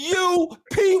with you,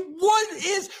 Pete? What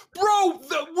is, bro,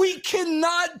 we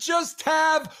cannot just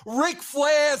have Ric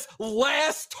Flair's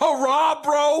last hurrah,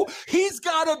 bro. He's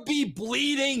got to be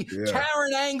bleeding. Yeah.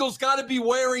 Karen Angle's got to be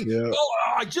wearing,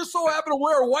 I just so happen to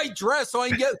wear a white dress so I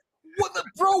can get,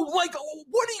 bro, like,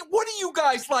 what are you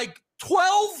guys, like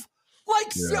 12?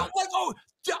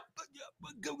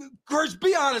 Gersh,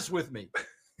 be honest with me.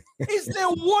 Is there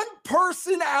one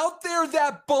person out there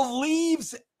that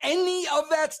believes any of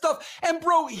that stuff? And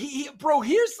bro,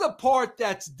 here's the part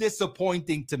that's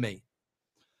disappointing to me.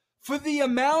 For the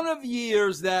amount of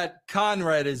years that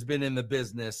Conrad has been in the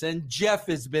business and Jeff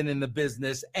has been in the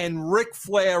business and Ric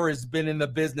Flair has been in the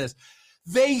business,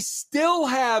 they still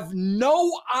have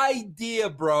no idea,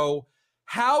 bro,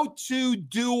 how to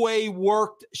do a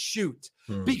worked shoot.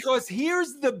 Because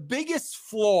here's the biggest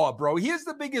flaw, bro. Here's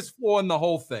the biggest flaw in the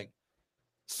whole thing.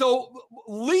 So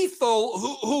Lethal,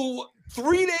 who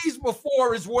 3 days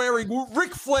before is wearing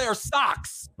Ric Flair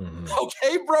socks,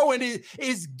 okay, bro, and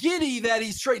is giddy that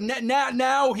he's straight.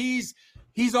 Now he's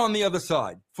on the other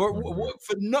side for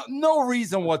no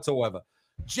reason whatsoever.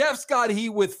 Jeff's got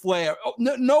heat with Flair,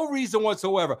 no reason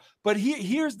whatsoever. But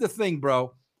here's the thing,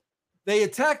 bro. They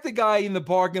attack the guy in the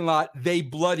parking lot. They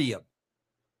bloody him.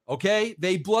 Okay,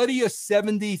 they bloody a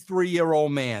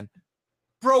 73-year-old man.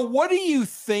 Bro, what do you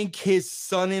think his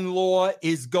son-in-law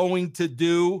is going to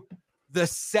do the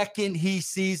second he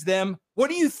sees them? What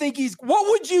do you think what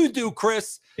would you do,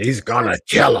 Chris? He's gonna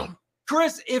kill him.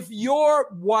 Chris, if your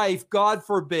wife, God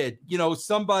forbid,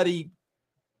 somebody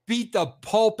beat the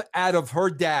pulp out of her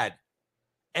dad,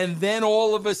 and then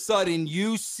all of a sudden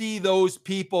you see those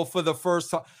people for the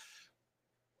first time,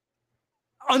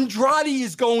 Andrade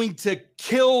is going to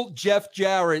kill Jeff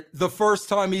Jarrett the first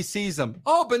time he sees him.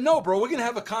 Oh, but no, bro, we're going to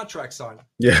have a contract signed.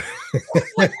 Yeah.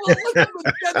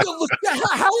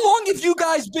 How long have you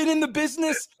guys been in the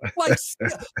business? Like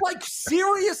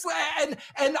seriously?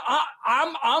 And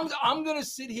I'm going to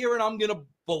sit here and I'm going to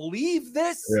believe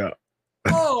this? Yeah.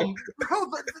 Oh, bro,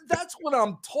 that's what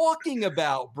I'm talking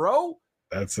about, bro.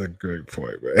 That's a great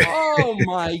point, man. Oh,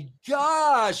 my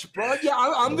gosh, bro. Yeah,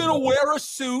 I'm going to wear a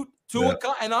suit.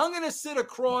 And I'm going to sit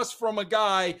across from a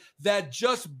guy that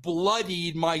just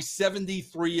bloodied my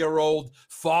 73-year-old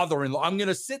father-in-law. I'm going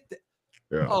to sit there.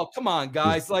 Yeah. Oh, come on,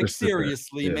 guys. Like,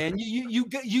 seriously, man.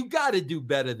 You got to do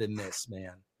better than this,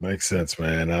 man. Makes sense,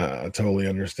 man. I totally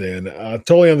understand. I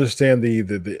totally understand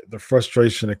the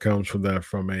frustration that comes from that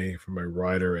from a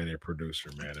writer and a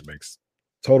producer, man. It makes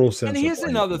total sense. And here's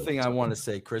another thing I want to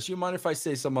say, Chris. You mind if I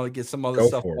say get some other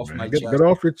stuff off my chest? Get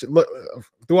off your look.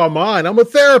 Do I mind? I'm a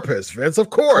therapist, Vince.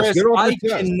 Of course. Chris,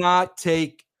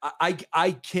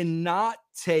 I cannot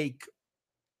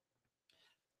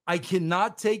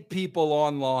take people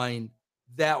online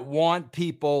that want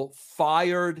people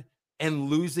fired and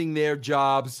losing their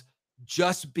jobs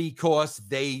just because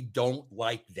they don't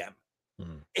like them.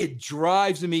 It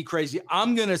drives me crazy.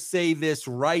 I'm going to say this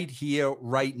right here,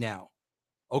 right now.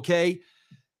 Okay.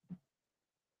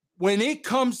 When it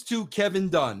comes to Kevin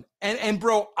Dunn, and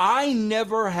bro, I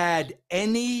never had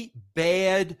any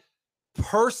bad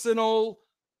personal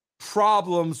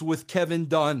problems with Kevin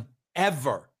Dunn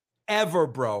ever,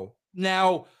 bro.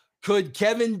 Now, could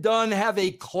Kevin Dunn have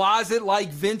a closet like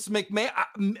Vince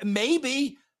McMahon?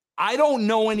 Maybe. I don't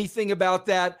know anything about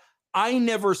that. I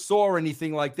never saw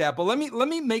anything like that. But let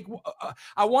me make.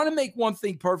 I want to make one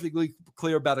thing perfectly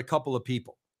clear about a couple of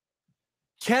people.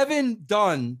 Kevin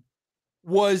Dunn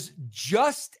was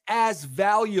just as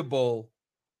valuable,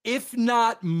 if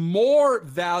not more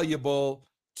valuable,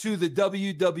 to the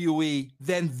WWE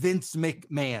than Vince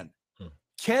McMahon.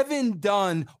 Kevin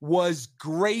Dunn was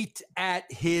great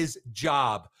at his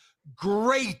job.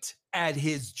 Great at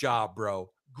his job, bro.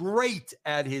 Great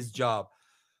at his job.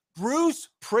 Bruce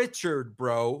Pritchard,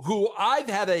 bro, who I've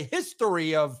had a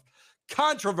history of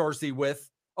controversy with,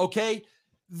 okay?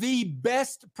 The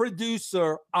best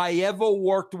producer I ever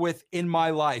worked with in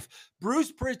my life.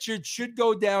 Bruce Pritchard should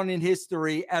go down in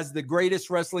history as the greatest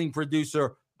wrestling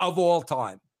producer of all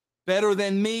time. Better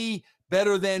than me,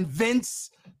 better than Vince,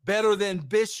 better than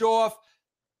Bischoff.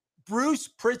 Bruce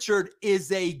Pritchard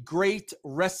is a great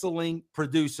wrestling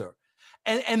producer.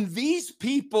 And these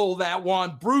people that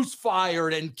want Bruce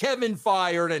fired and Kevin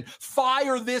fired and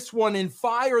fire this one and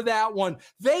fire that one,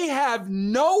 they have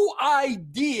no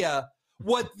idea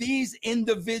what these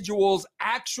individuals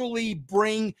actually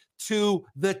bring to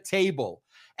the table.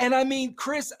 And I mean,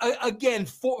 Chris, again,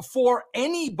 for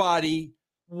anybody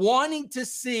wanting to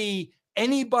see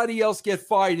anybody else get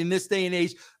fired in this day and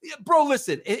age, bro,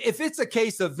 listen, if it's a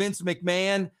case of Vince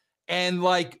McMahon and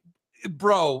like,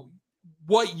 bro,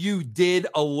 what you did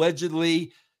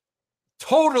allegedly,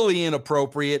 totally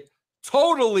inappropriate,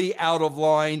 totally out of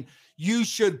line, you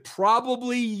should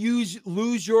probably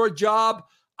lose your job.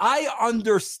 I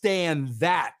understand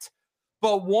that.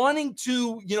 But wanting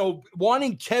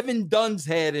Kevin Dunn's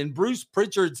head and Bruce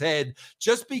Pritchard's head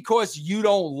just because you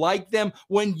don't like them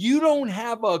when you don't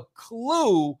have a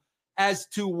clue as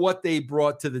to what they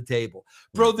brought to the table.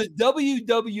 Bro, the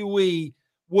WWE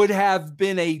would have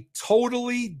been a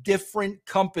totally different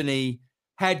company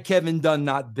had Kevin Dunn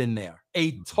not been there.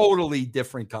 A totally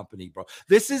different company, bro.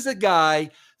 This is a guy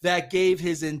that gave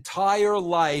his entire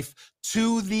life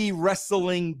to the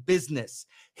wrestling business.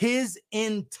 His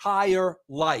entire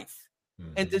life.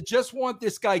 And to just want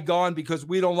this guy gone because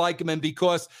we don't like him and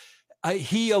because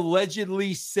he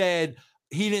allegedly said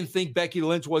he didn't think Becky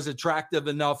Lynch was attractive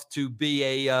enough to be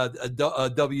a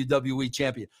WWE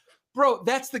champion. Bro,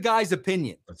 that's the guy's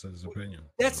opinion. That's his opinion.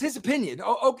 That's his opinion.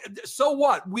 Oh, okay. So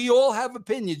what? We all have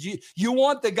opinions. You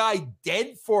want the guy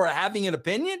dead for having an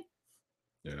opinion?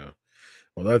 Yeah.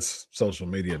 Well, that's social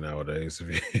media nowadays.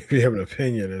 If you have an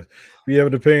opinion, if you have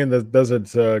an opinion that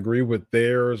doesn't agree with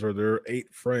theirs or their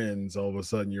 8 friends, all of a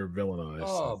sudden you're villainized.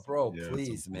 Oh, bro, yeah,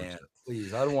 please, man.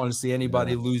 Please. I don't want to see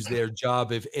anybody lose their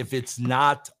job if it's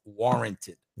not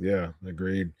warranted. Yeah,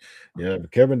 agreed. Yeah,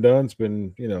 Kevin Dunn's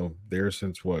been, there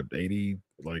since what, 80,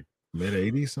 like mid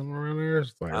 80s, somewhere around there.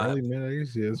 It's like early mid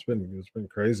 80s. Yeah, it's been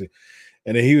crazy.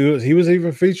 And he was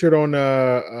even featured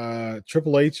on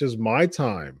Triple H's My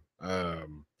Time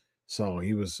song.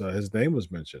 He was his name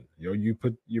was mentioned. You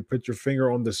put your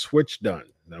finger on the switch, Dunn.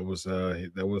 That was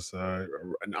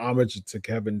an homage to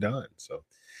Kevin Dunn. So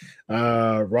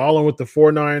rolling with the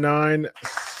 499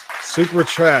 super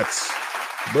chats,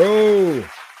 bro.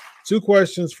 2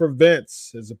 questions for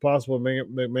Vince. Is it possible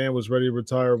McMahon was ready to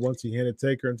retire once he handed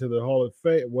Taker into the Hall of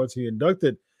Fame? Once he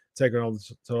inducted Taker to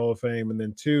the Hall of Fame? And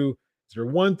then 2, is there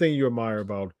one thing you admire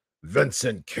about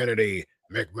Vincent Kennedy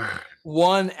McMahon?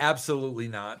 1, absolutely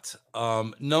not.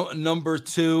 No, number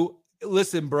 2,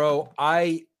 listen, bro,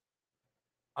 I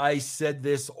said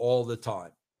this all the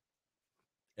time,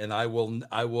 and I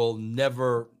will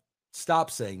never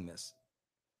stop saying this.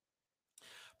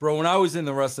 Bro, when I was in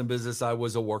the wrestling business, I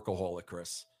was a workaholic,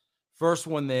 Chris. First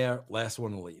one there, last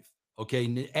one to leave.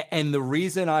 Okay. And the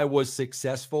reason I was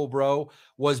successful, bro,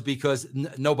 was because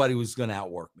nobody was going to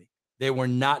outwork me. They were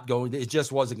not going, it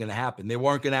just wasn't going to happen. They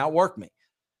weren't going to outwork me.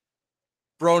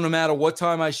 Bro, no matter what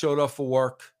time I showed up for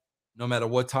work, no matter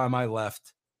what time I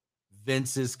left,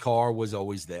 Vince's car was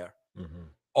always there. Mm-hmm.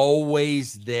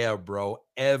 Always there, bro.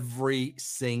 Every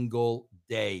single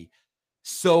day.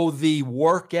 So the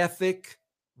work ethic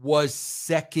was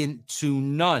second to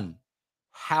none.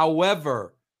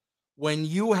 However, when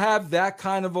you have that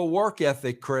kind of a work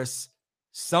ethic, Chris,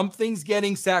 something's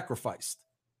getting sacrificed.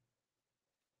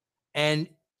 And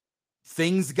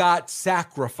things got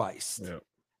sacrificed. Yep.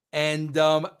 And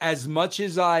as much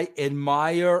as I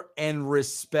admire and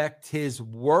respect his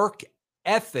work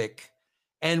ethic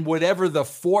and whatever the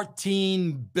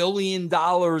 $14 billion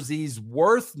he's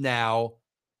worth now,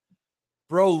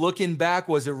 bro, looking back,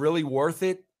 was it really worth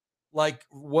it? Like,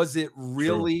 was it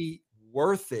really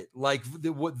worth it? Like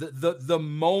the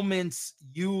moments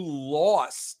you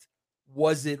lost,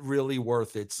 was it really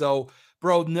worth it? So,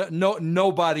 bro,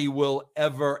 nobody will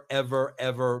ever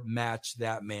match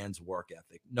that man's work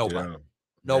ethic. Nobody.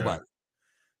 Yeah.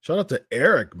 Shout out to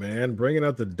Eric, man, bringing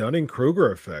out the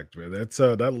Dunning-Kruger effect, man.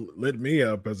 That lit me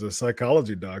up as a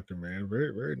psychology doctor, man.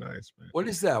 Very, very nice, man. What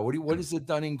is that? What is the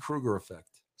Dunning-Kruger effect?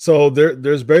 So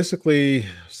there's basically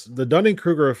the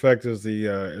Dunning-Kruger effect is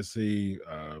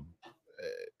an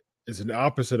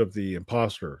opposite of the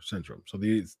imposter syndrome. So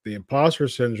the imposter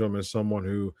syndrome is someone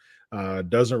who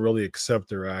doesn't really accept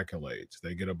their accolades.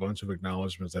 They get a bunch of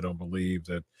acknowledgments. They don't believe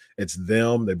that it's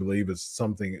them. They believe it's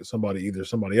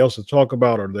somebody else to talk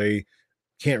about, or they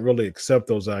can't really accept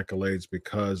those accolades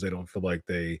because they don't feel like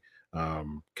they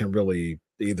can really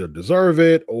either deserve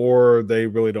it, or they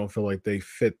really don't feel like they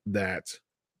fit that,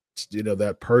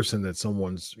 that person that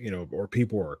someone's, or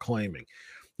people are claiming.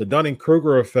 The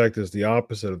Dunning-Kruger effect is the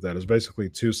opposite of that. It's basically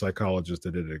 2 psychologists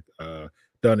that did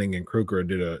Dunning and Kruger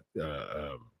did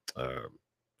a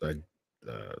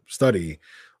study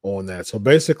on that. So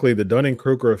basically, the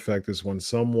Dunning-Kruger effect is when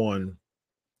someone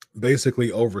basically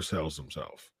oversells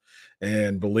themselves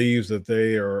and believes that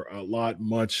they are a lot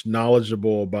much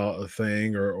knowledgeable about a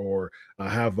thing, or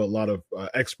have a lot of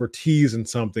expertise in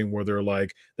something, where they're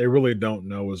like they really don't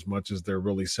know as much as they're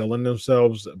really selling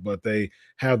themselves, but they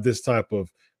have this type of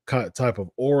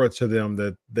aura to them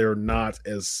that they're not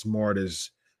as smart as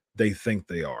they think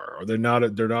they are, or they're not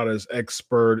as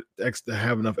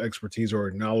have enough expertise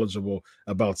or knowledgeable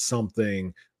about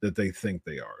something that they think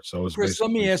they are. So it's Chris,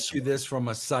 let me basically ask you this from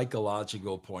a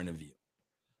psychological point of view.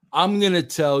 I'm going to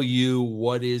tell you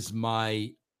what is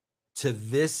to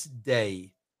this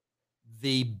day,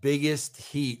 the biggest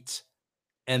heat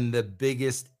and the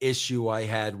biggest issue I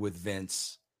had with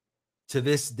Vince to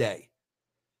this day.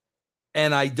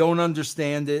 And I don't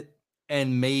understand it.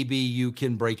 And maybe you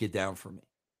can break it down for me.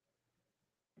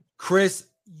 Chris,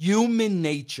 human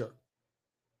nature.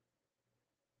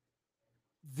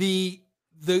 The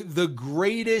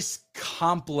greatest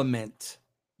compliment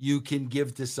you can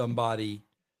give to somebody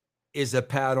is a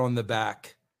pat on the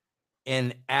back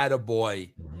and attaboy.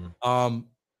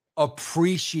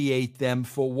 Appreciate them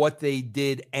for what they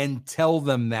did and tell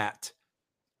them that.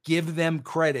 Give them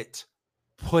credit.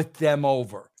 Put them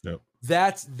over. Yep.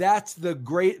 That's the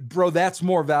great, bro. That's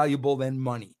more valuable than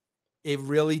money. It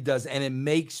really does. And it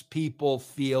makes people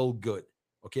feel good.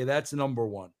 Okay, that's number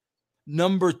one.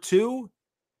 Number two,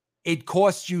 it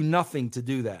costs you nothing to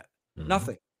do that.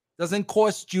 Nothing. Doesn't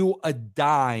cost you a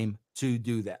dime to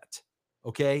do that.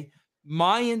 Okay.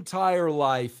 My entire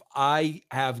life, I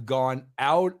have gone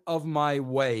out of my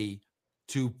way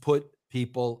to put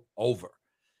people over.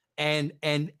 And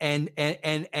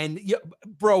yeah,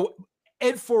 bro,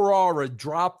 Ed Ferrara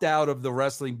dropped out of the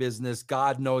wrestling business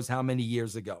God knows how many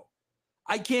years ago.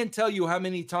 I can't tell you how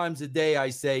many times a day I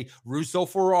say Russo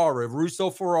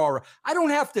Ferrara. I don't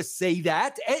have to say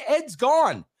that. Ed's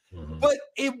gone. But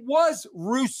it was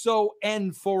Russo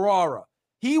and Ferrara.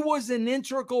 He was an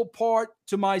integral part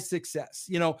to my success.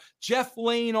 You know, Jeff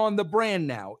Lane on the brand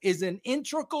now is an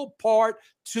integral part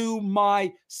to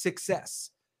my success.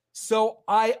 So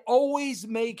I always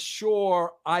make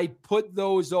sure I put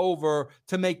those over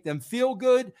to make them feel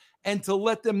good and to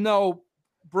let them know,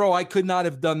 bro, I could not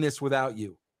have done this without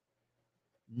you.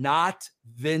 Not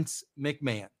Vince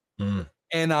McMahon.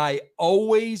 And I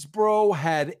always, bro,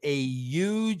 had a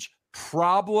huge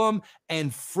problem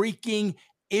and freaking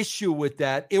issue with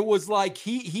that. It was like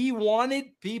he wanted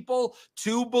people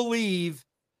to believe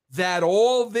that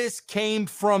all this came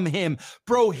from him.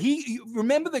 Bro,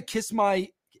 remember the Kiss My,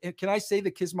 can I say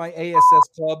the Kiss My ASS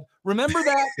Club? Remember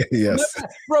that? Yes. Remember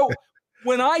that? Bro,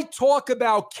 when I talk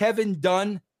about Kevin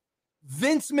Dunn,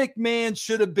 Vince McMahon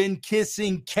should have been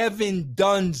kissing Kevin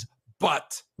Dunn's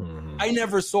butt. I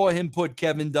never saw him put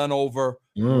Kevin Dunn over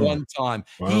one time.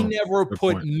 Wow. He never Good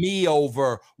put point. me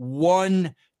over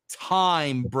one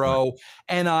time, bro.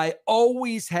 And I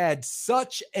always had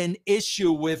such an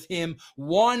issue with him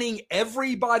wanting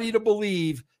everybody to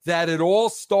believe that it all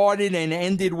started and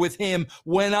ended with him,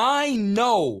 when I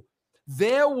know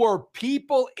there were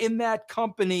people in that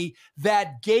company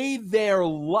that gave their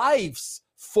lives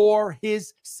for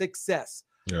his success.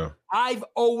 Yeah. I've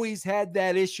always had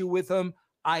that issue with him.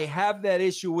 I have that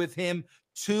issue with him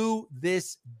to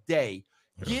this day.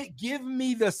 Yeah. Give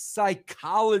me the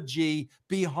psychology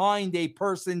behind a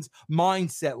person's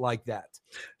mindset like that.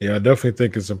 Yeah, I definitely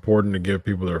think it's important to give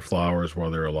people their flowers while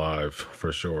they're alive,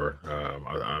 for sure.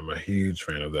 I'm a huge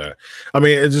fan of that. I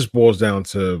mean, it just boils down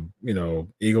to,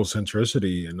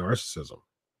 egocentricity and narcissism.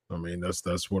 I mean,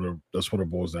 that's what it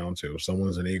boils down to. If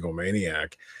someone's an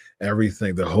egomaniac,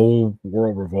 the whole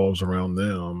world revolves around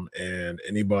them, and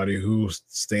anybody who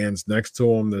stands next to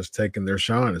them that's taking their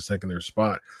shine, is taking their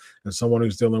spot. And someone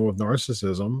who's dealing with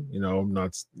narcissism, I'm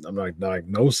not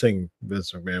diagnosing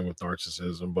Vince McMahon with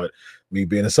narcissism, but me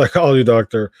being a psychology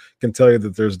doctor can tell you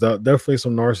that there's definitely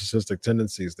some narcissistic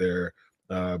tendencies there.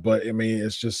 But I mean,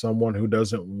 it's just someone who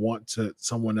doesn't want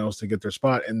someone else to get their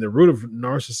spot. And the root of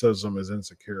narcissism is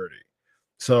insecurity.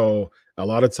 So a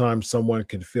lot of times someone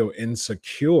can feel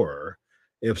insecure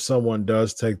if someone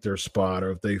does take their spot,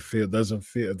 or if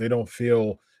they don't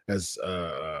feel as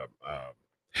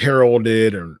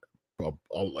heralded and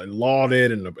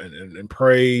lauded and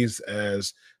praised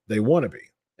as they want to be.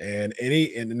 And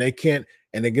they can't,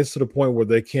 and it gets to the point where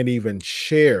they can't even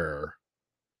share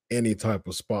any type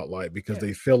of spotlight because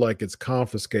they feel like it's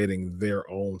confiscating their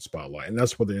own spotlight. And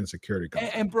that's where the insecurity comes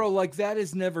from. And bro, like, that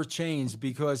has never changed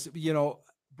because,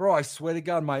 bro, I swear to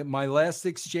God, my last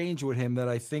exchange with him that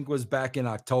I think was back in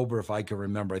October, if I can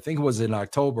remember. I think it was in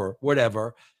October,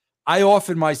 whatever. I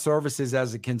offered my services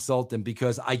as a consultant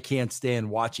because I can't stand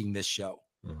watching this show.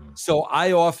 So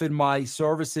I offered my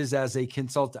services as a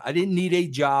consultant. I didn't need a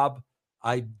job.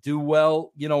 I do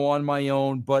well, on my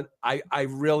own, but I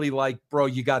really like, bro,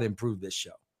 you got to improve this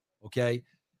show. Okay.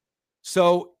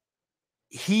 So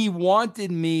he wanted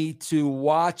me to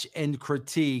watch and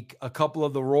critique a couple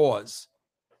of the Raws.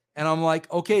 And I'm like,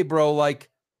 okay, bro, like,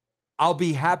 I'll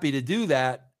be happy to do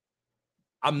that.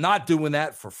 I'm not doing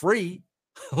that for free.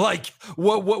 Like,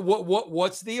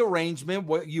 what's the arrangement?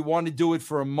 What, you want to do it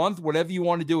for a month, whatever you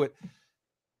want to do it.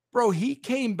 Bro, he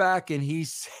came back and he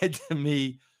said to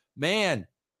me, man,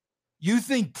 you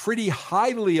think pretty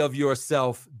highly of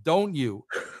yourself, don't you?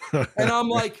 And I'm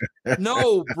like,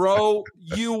 no, bro,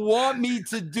 you want me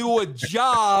to do a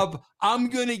job. I'm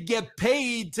going to get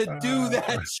paid to do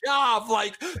that job.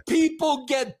 Like, people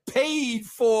get paid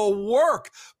for work,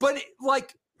 but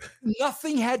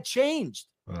nothing had changed.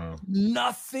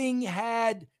 Nothing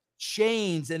had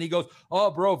changed. And he goes, oh,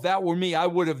 bro, if that were me, I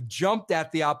would have jumped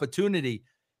at the opportunity.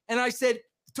 And I said,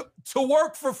 to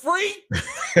work for free?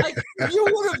 Like, you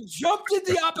would have jumped at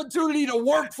the opportunity to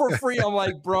work for free. I'm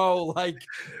like, bro, like,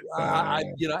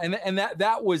 and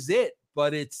that was it.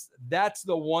 But that's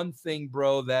the one thing,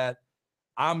 bro, that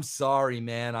I'm sorry,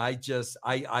 man. I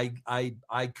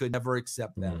could never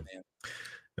accept that, man.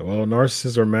 Well,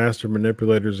 narcissists are master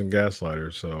manipulators and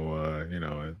gaslighters. So,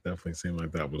 it definitely seemed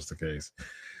like that was the case.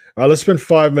 All right, let's spend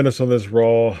 5 minutes on this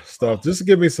Raw stuff. Just to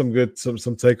give me some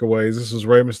takeaways. This is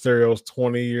Rey Mysterio's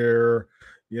 20-year,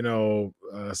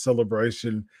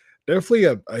 celebration.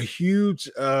 Definitely a huge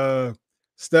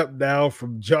step down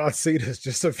from John Cena's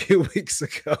just a few weeks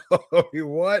ago. I mean,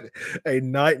 what a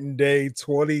night and day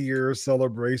 20-year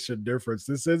celebration difference.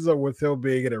 This ends up with him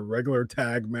being in a regular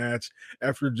tag match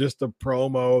after just a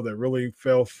promo that really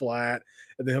fell flat,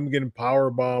 and then him getting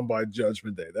powerbombed by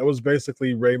Judgment Day. That was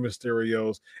basically Rey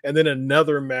Mysterio's, and then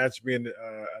another match being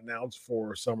announced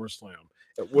for SummerSlam,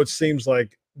 which seems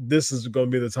like this is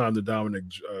going to be the time that Dominic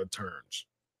turns.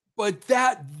 But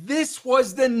this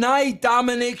was the night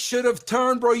Dominic should have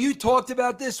turned, bro. You talked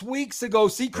about this weeks ago.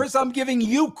 See, Chris, I'm giving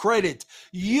you credit.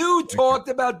 You talked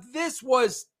about this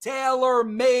was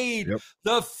tailor-made. Yep.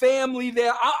 The family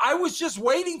there. I was just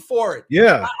waiting for it.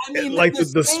 Yeah. I mean, like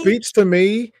the speech to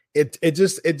me, it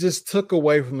just took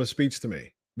away from the speech to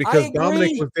me. Because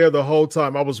Dominic was there the whole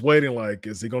time. I was waiting, like,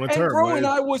 is he going to turn? Bro, and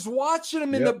I was watching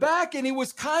him in the back, and he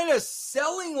was kind of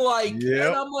selling and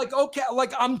I'm like, okay,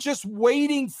 like, I'm just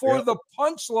waiting for the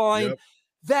punchline.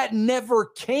 That never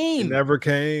came. It never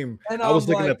came. And I was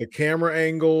looking at the camera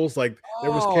angles. Like, there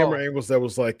was camera angles that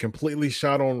was like completely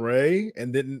shot on Rey,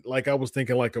 and then I was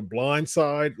thinking like a blind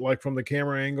side, like from the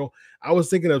camera angle. I was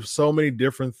thinking of so many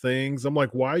different things. I'm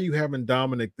like, why are you having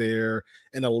Dominic there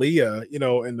and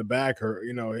Aaliyah, in the back? Her,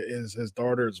 his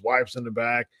daughter, his wife's in the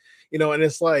back, and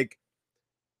it's like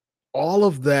all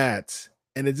of that.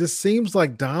 And it just seems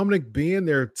like Dominic being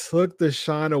there took the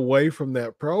shine away from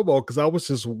that promo, because I was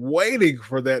just waiting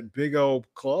for that big old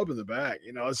club in the back.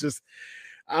 It's just,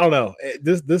 I don't know.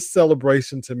 This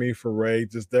celebration to me for Rey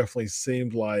just definitely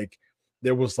seemed like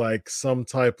there was like some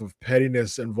type of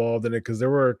pettiness involved in it, because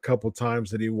there were a couple times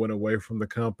that he went away from the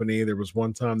company. There was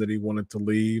one time that he wanted to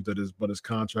leave, but his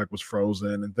contract was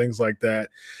frozen and things like that.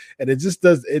 And it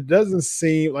doesn't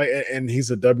seem like, and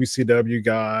he's a WCW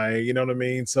guy, you know what I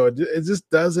mean? So it just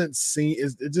doesn't seem,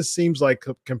 it just seems like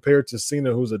compared to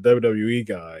Cena, who's a WWE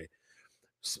guy,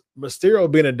 Mysterio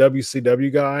being a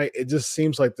WCW guy, it just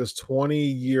seems like this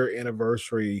 20-year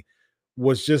anniversary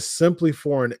was just simply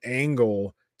for an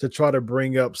angle to try to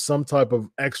bring up some type of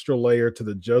extra layer to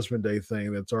the Judgment Day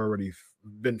thing that's already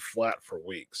been flat for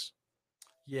weeks.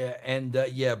 Yeah, and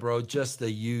bro, just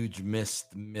a huge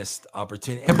missed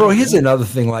opportunity. And bro, here's another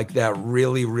thing like that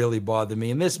really, really bothered me.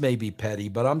 And this may be petty,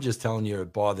 but I'm just telling you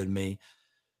it bothered me.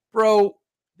 Bro,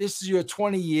 this is your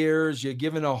 20 years. You're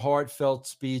giving a heartfelt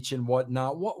speech and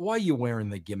whatnot. Why are you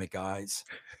wearing the gimmick eyes?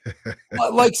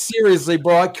 Like, seriously,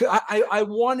 bro, I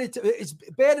wanted to. It's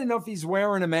bad enough he's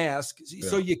wearing a mask,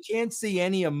 so you can't see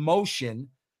any emotion.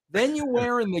 Then you're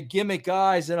wearing the gimmick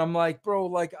eyes, and I'm like, bro,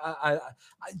 like,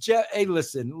 hey,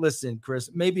 listen, Chris,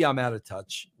 maybe I'm out of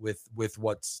touch with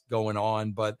what's going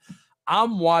on, but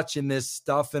I'm watching this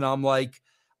stuff, and I'm like,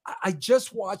 I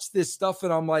just watched this stuff,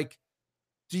 and I'm like,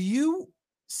 do you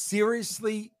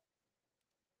seriously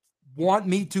want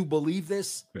me to believe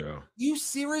this? Yeah. You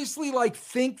seriously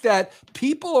think that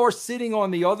people are sitting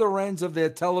on the other ends of their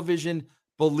television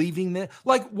believing that?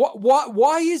 Like,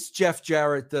 why is Jeff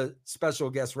Jarrett the special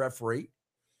guest referee?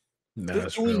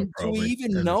 Nashville, Do we probably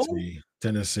even know?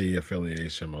 Tennessee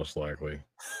affiliation, most likely.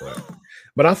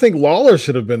 But I think Lawler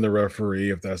should have been the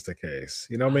referee if that's the case.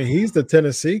 You know, I mean, he's the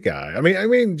Tennessee guy. I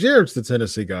mean, Jared's the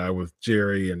Tennessee guy with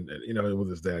Jerry and you know,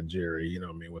 with his dad Jerry. You know,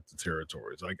 what I mean, with the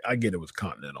territories. Like, I get it was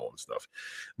Continental and stuff,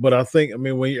 but I think, I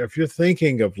mean, if you're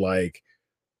thinking of like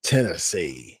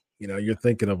Tennessee, you know, you're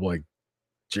thinking of like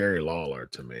Jerry Lawler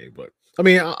to me. But I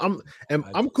mean,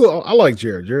 I'm cool. I like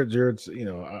Jared. Jared's, you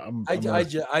know, I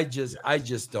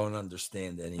just don't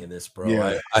understand any of this, bro.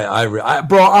 Yeah.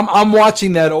 Bro, I'm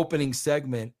watching that opening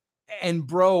segment, and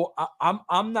bro,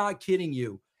 I'm not kidding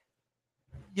you.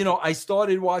 You know, I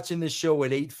started watching this show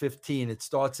at 8:15. It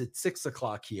starts at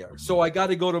 6:00 here, so I got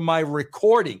to go to my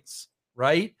recordings,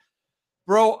 right,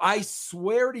 bro? I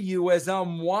swear to you, as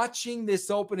I'm watching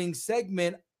this opening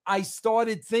segment, I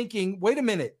started thinking, wait a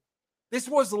minute. This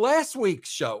was last week's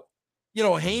show. You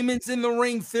know, Heyman's in the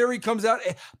ring. Theory comes out.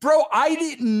 Bro, I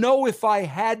didn't know if I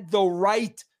had the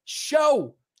right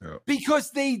show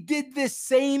because they did this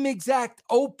same exact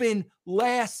open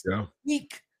last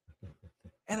week.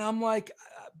 And I'm like,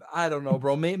 I don't know,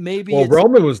 bro. Maybe well,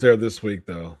 Roman was there this week,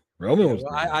 though. Roman was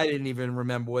there. I didn't even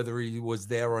remember whether he was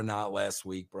there or not last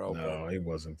week, bro. No, he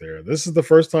wasn't there. This is the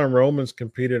first time Roman's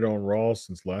competed on Raw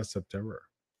since last September.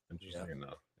 Interesting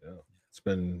enough. Yeah. It's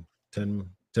been 10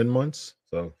 months.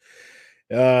 So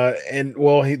and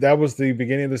well, that was the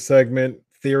beginning of the segment.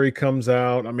 Theory comes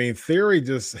out. I mean, Theory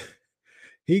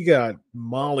he got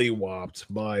mollywopped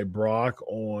by Brock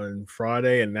on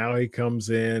Friday, and now he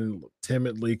comes in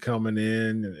timidly coming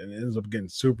in and ends up getting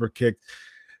super kicked.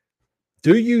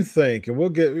 Do you think, and we'll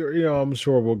get, you know, I'm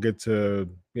sure we'll get to,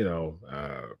 you know,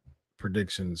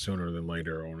 predictions sooner than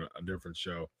later on a different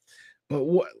show, but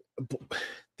what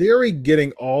Theory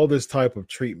getting all this type of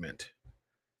treatment,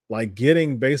 like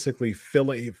getting basically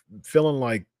feeling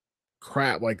like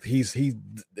crap, like he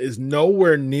is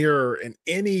nowhere near in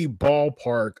any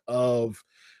ballpark of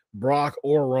Brock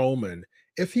or Roman.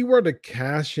 If he were to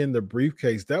cash in the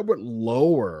briefcase, that would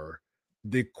lower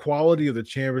the quality of the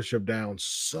championship down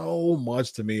so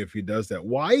much to me if he does that.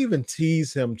 Why even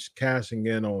tease him cashing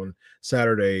in on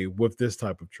Saturday with this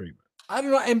type of treatment? I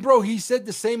don't know. And bro, he said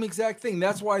the same exact thing.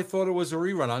 That's why I thought it was a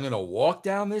rerun. I'm going to walk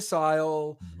down this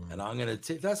aisle and I'm going to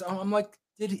take that's. I'm like,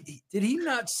 did he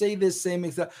not say this same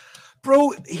exact?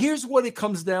 Bro, here's what it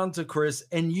comes down to, Chris.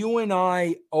 And you and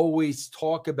I always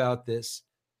talk about this.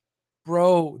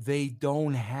 Bro, they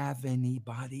don't have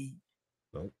anybody.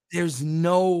 Nope. There's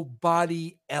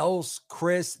nobody else,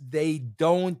 Chris. They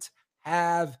don't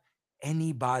have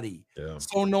anybody. Yeah.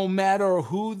 So no matter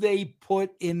who they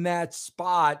put in that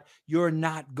spot, you're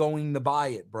not going to buy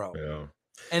it, bro. Yeah.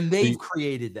 And they've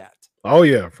created that. Oh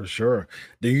yeah, for sure.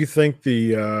 Do you think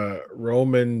the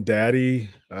Roman Daddy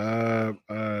line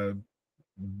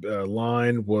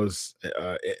was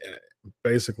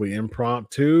basically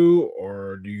impromptu,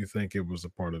 or do you think it was a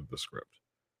part of the script?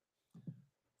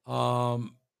 I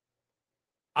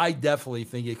definitely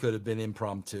think it could have been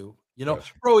impromptu. You know,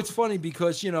 bro, it's funny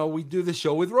because, you know, we do the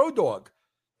show with Road Dogg,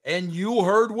 and you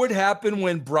heard what happened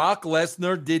when Brock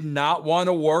Lesnar did not want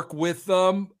to work with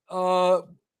Jinder.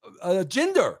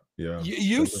 Yeah.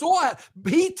 You saw it.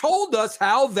 He told us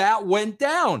how that went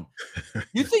down.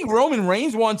 You think Roman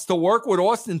Reigns wants to work with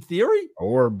Austin Theory?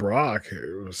 Or Brock,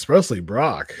 especially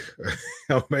Brock.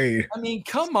 I mean,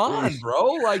 come on,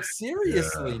 bro. Like,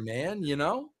 seriously, man, you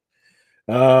know?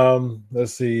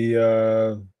 Let's see.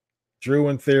 Drew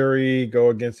and Theory go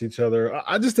against each other.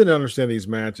 I just didn't understand these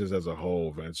matches as a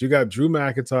whole, Vince. You got Drew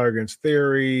McIntyre against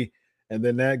Theory, and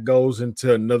then that goes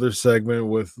into another segment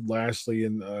with Lashley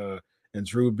and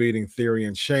Drew beating Theory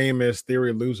and Sheamus.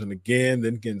 Theory losing again,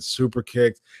 then getting super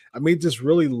kicked. I mean, it just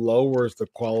really lowers the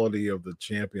quality of the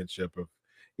championship of,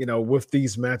 you know, with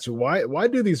these matches. Why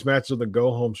do these matches on the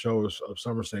go-home shows of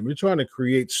SummerSlam? You're trying to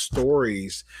create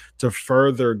stories to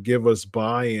further give us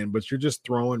buy-in, but you're just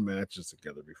throwing matches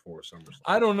together before SummerSlam.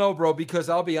 I don't know, bro, because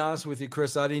I'll be honest with you,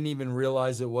 Chris, I didn't even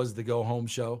realize it was the go-home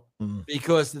show.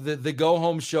 Because the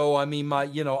go-home show, I mean,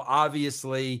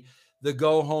 obviously the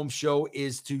go-home show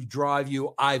is to drive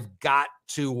you, I've got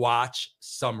to watch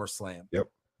SummerSlam. Yep.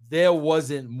 There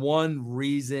wasn't one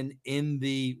reason in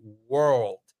the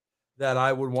world that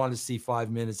I would want to see 5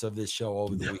 minutes of this show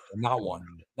over the weekend.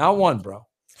 Not one, bro.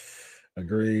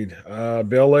 Agreed.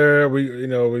 Belair,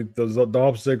 the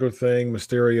Dolph Ziggler thing,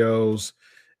 Mysterio's,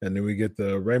 and then we get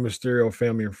the Rey Mysterio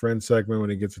family and friends segment when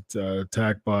he gets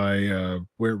attacked by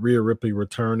Rhea Ripley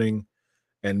returning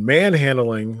and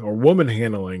manhandling or woman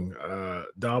handling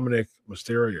Dominic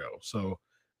Mysterio. So,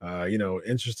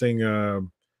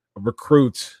 interesting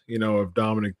recruit. If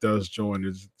Dominic does join,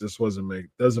 it just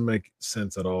doesn't make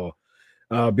sense at all.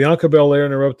 Bianca Belair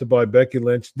interrupted by Becky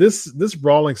Lynch. This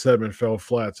brawling segment fell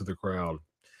flat to the crowd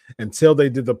until they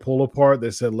did the pull apart.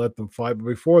 They said let them fight, but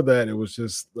before that, it was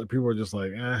just people were just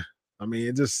like, eh. I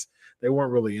mean, they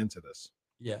weren't really into this.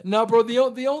 Yeah, no, bro.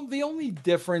 The only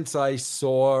difference I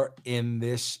saw in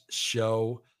this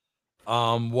show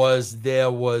was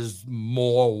there was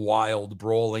more wild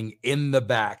brawling in the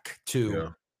back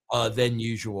too. Than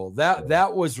usual.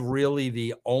 That was really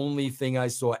the only thing I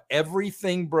saw.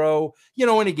 Everything, bro.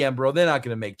 And again, bro, they're not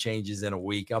going to make changes in a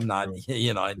week. I'm not,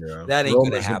 that ain't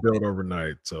going to happen. Built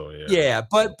overnight. So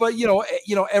but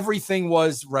everything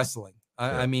was wrestling.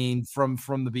 I mean,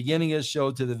 from the beginning of the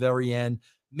show to the very end.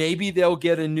 Maybe they'll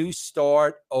get a new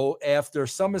start after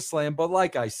SummerSlam. But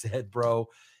like I said, bro,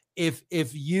 if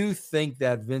you think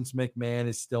that Vince McMahon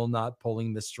is still not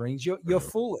pulling the strings, you're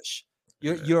foolish.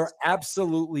 You're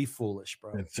absolutely foolish,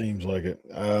 bro. It seems like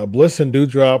it. Bliss and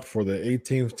Doudrop for the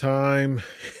 18th time.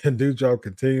 And Doudrop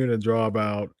continuing to drop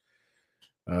out.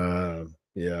 I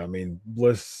mean,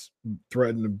 Bliss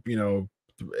threatened to,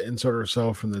 insert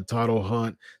herself in the title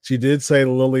hunt. She did say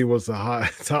Lily was the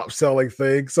top selling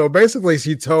thing. So basically,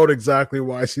 she told exactly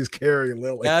why she's carrying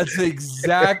Lily. That's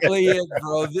exactly it,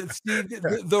 bro.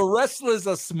 The wrestlers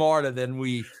are smarter than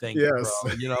we think, bro.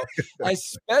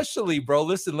 Especially, bro.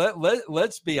 Listen,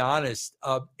 let's be honest.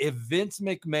 If Vince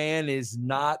McMahon is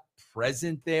not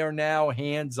present there now,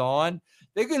 hands on,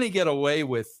 they're going to get away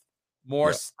with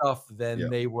more stuff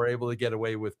than they were able to get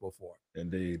away with before.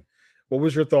 Indeed. What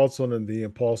was your thoughts on the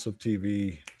Impulsive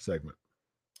TV segment?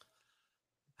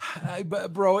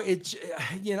 Bro, it's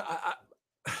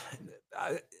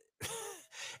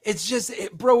it's just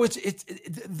bro. It's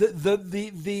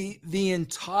the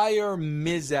entire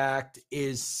Miz act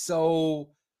is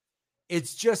so.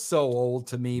 It's just so old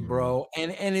to me, bro,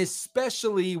 and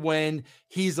especially when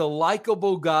he's a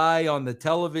likable guy on the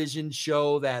television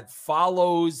show that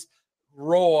follows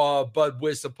Raw, but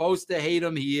we're supposed to hate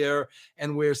him here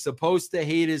and we're supposed to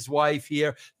hate his wife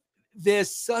here. There's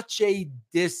such a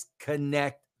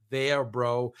disconnect there,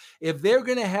 bro. If they're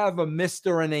going to have a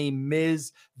Mr. and a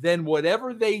Ms., then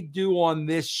whatever they do on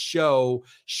this show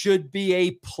should be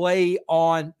a play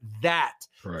on that.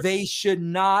 Correct. They should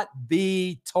not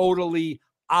be totally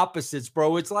opposites,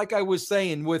 bro. It's like I was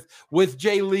saying with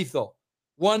Jay Lethal.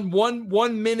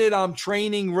 One minute I'm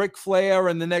training Ric Flair,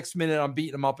 and the next minute I'm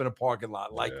beating him up in a parking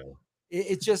lot. Like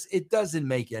it doesn't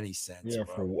make any sense. Yeah,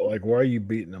 bro. Why are you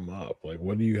beating him up? Like,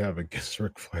 what do you have against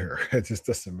Ric Flair? It just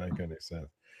doesn't make any sense.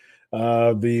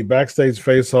 The backstage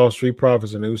face-off, Street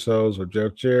Profits and Usos with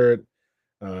Jeff Jarrett,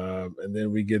 and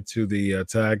then we get to the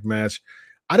tag match.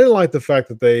 I didn't like the fact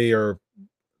that they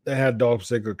had Dolph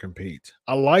Ziggler compete.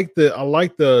 I like the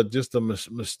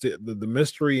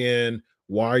mystery in.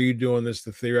 Why are you doing this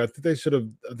to Theory? I think they should have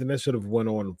went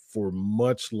on for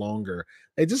much longer.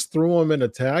 They just threw him in a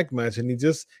tag match, and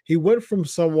he went from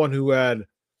someone who had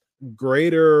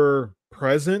greater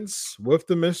presence with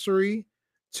the mystery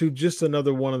to just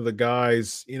another one of the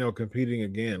guys, competing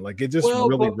again. Like, it just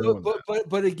really ruined that.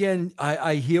 But again,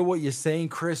 I hear what you're saying,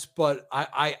 Chris, but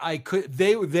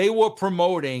they were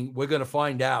promoting, we're gonna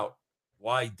find out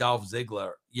why Dolph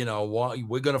Ziggler, why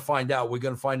we're gonna find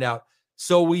out.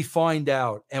 So we find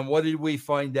out. And what did we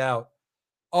find out?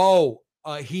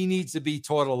 He needs to be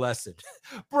taught a lesson.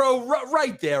 Bro,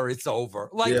 right there, it's over.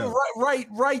 Like,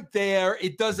 right there,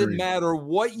 it doesn't matter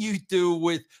what you do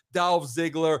with Dolph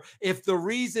Ziggler. If the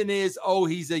reason is,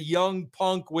 he's a young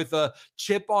punk with a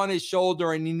chip on his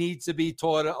shoulder and he needs to be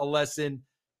taught a lesson,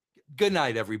 good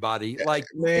night, everybody. Like,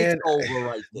 man, it's over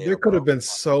right there. There could have been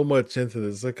so much into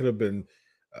this. There could have been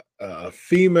a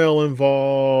female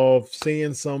involved,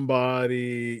 seeing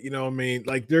somebody,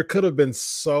 like there could have been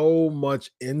so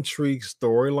much intrigue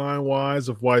storyline wise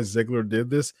of why Ziggler did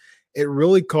this. It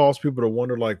really caused people to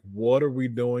wonder, like, what are we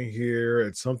doing here?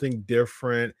 It's something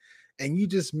different. And you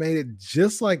just made it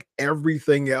just like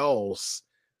everything else,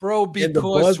 bro,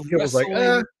 because was like,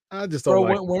 I just don't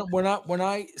like when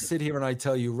I sit here and I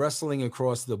tell you wrestling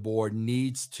across the board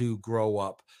needs to grow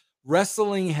up.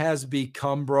 Wrestling has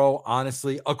become, bro,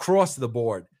 honestly, across the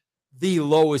board, the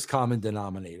lowest common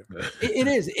denominator. It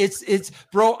is. It's,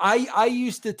 bro, I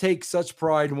used to take such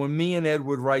pride when me and Ed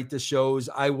would write the shows.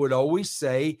 I would always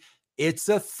say it's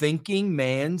a thinking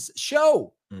man's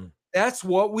show. That's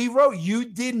what we wrote. You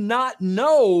did not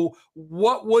know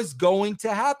what was going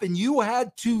to happen. You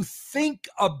had to think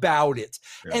about it.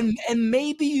 Yeah. And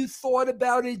maybe you thought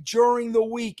about it during the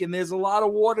week, and there's a lot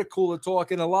of water cooler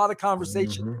talk and a lot of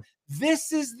conversation. Mm-hmm.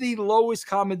 This is the lowest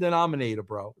common denominator,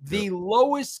 bro. The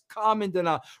lowest common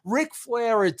denominator. Ric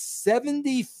Flair at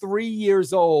 73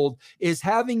 years old is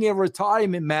having a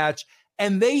retirement match,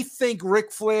 and they think Ric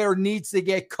Flair needs to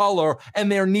get color and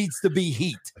there needs to be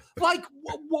heat. Like,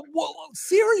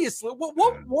 seriously,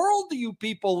 what world do you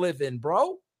people live in,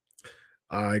 bro?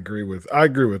 I agree with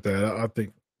that.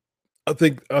 I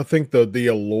think the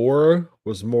allure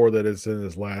was more that it's in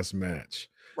his last match.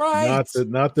 Right.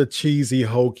 Not the cheesy,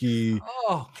 hokey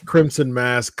Crimson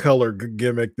Mask color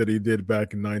gimmick that he did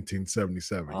back in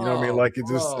 1977. You know what I mean? Like, it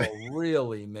just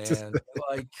really, man.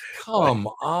 Like, come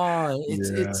on.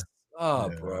 It's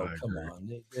bro, come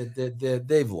on.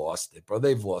 They've lost it, bro.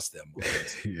 They've lost their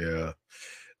minds. Yeah.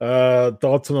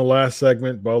 Thoughts on the last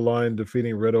segment, Bloodline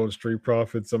defeating Riddle and Street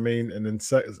Profits. I mean, and then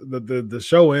the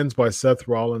show ends by Seth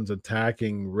Rollins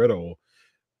attacking Riddle.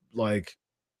 Like,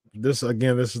 this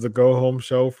is the go home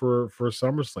show for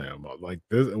SummerSlam. Like,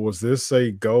 was this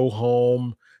a go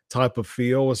home type of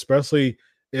feel, especially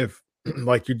if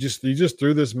like you just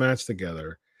threw this match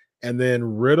together and then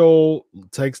Riddle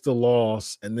takes the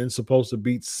loss and then supposed to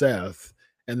beat Seth,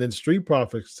 and then Street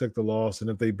Profits took the loss, and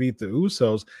if they beat the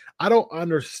Usos, I don't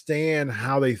understand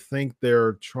how they think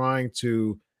they're trying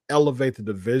to elevate the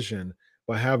division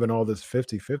by having all this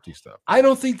 50-50 stuff. I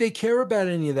don't think they care about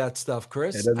any of that stuff,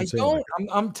 Chris. I don't. Like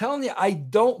I'm telling you, I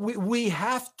don't. We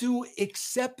have to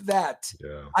accept that.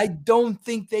 Yeah. I don't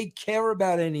think they care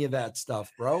about any of that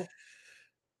stuff, bro.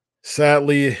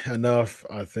 Sadly enough,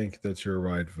 I think that you're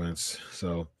right, Vince.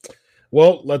 So,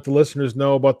 well, let the listeners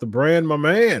know about the brand, my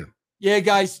man. Yeah,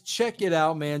 guys, check it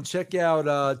out, man. Check out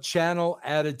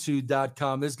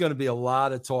channelattitude.com. There's going to be a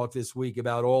lot of talk this week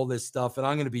about all this stuff, and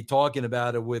I'm going to be talking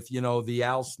about it with, the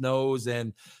Al Snows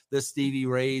and the Stevie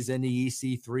Rays and the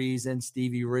EC3s and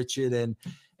Stevie Richard and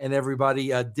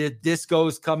everybody.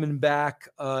 Disco's coming back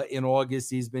in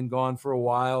August. He's been gone for a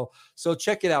while. So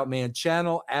check it out, man.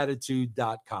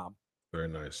 Channelattitude.com. Very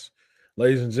nice.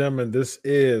 Ladies and gentlemen, this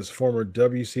is former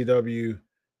WCW.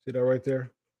 See that right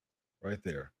there? Right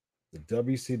there. The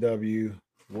WCW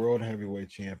World Heavyweight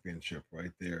Championship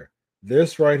right there.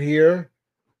 This right here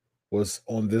was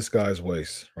on this guy's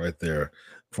waist right there.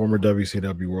 Former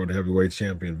WCW World Heavyweight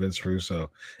Champion Vince Russo.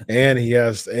 And I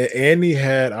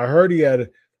heard he had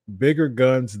bigger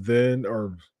guns then,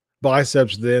 or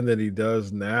biceps then, than he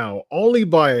does now. Only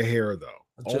by a hair, though.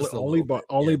 Only by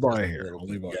a hair.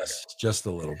 Yes, just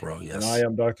a little, bro. Yes. And I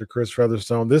am Dr. Chris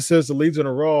Featherstone. This is the Legion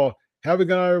of Raw. Have a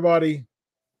good night, everybody.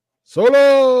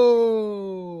 Solo!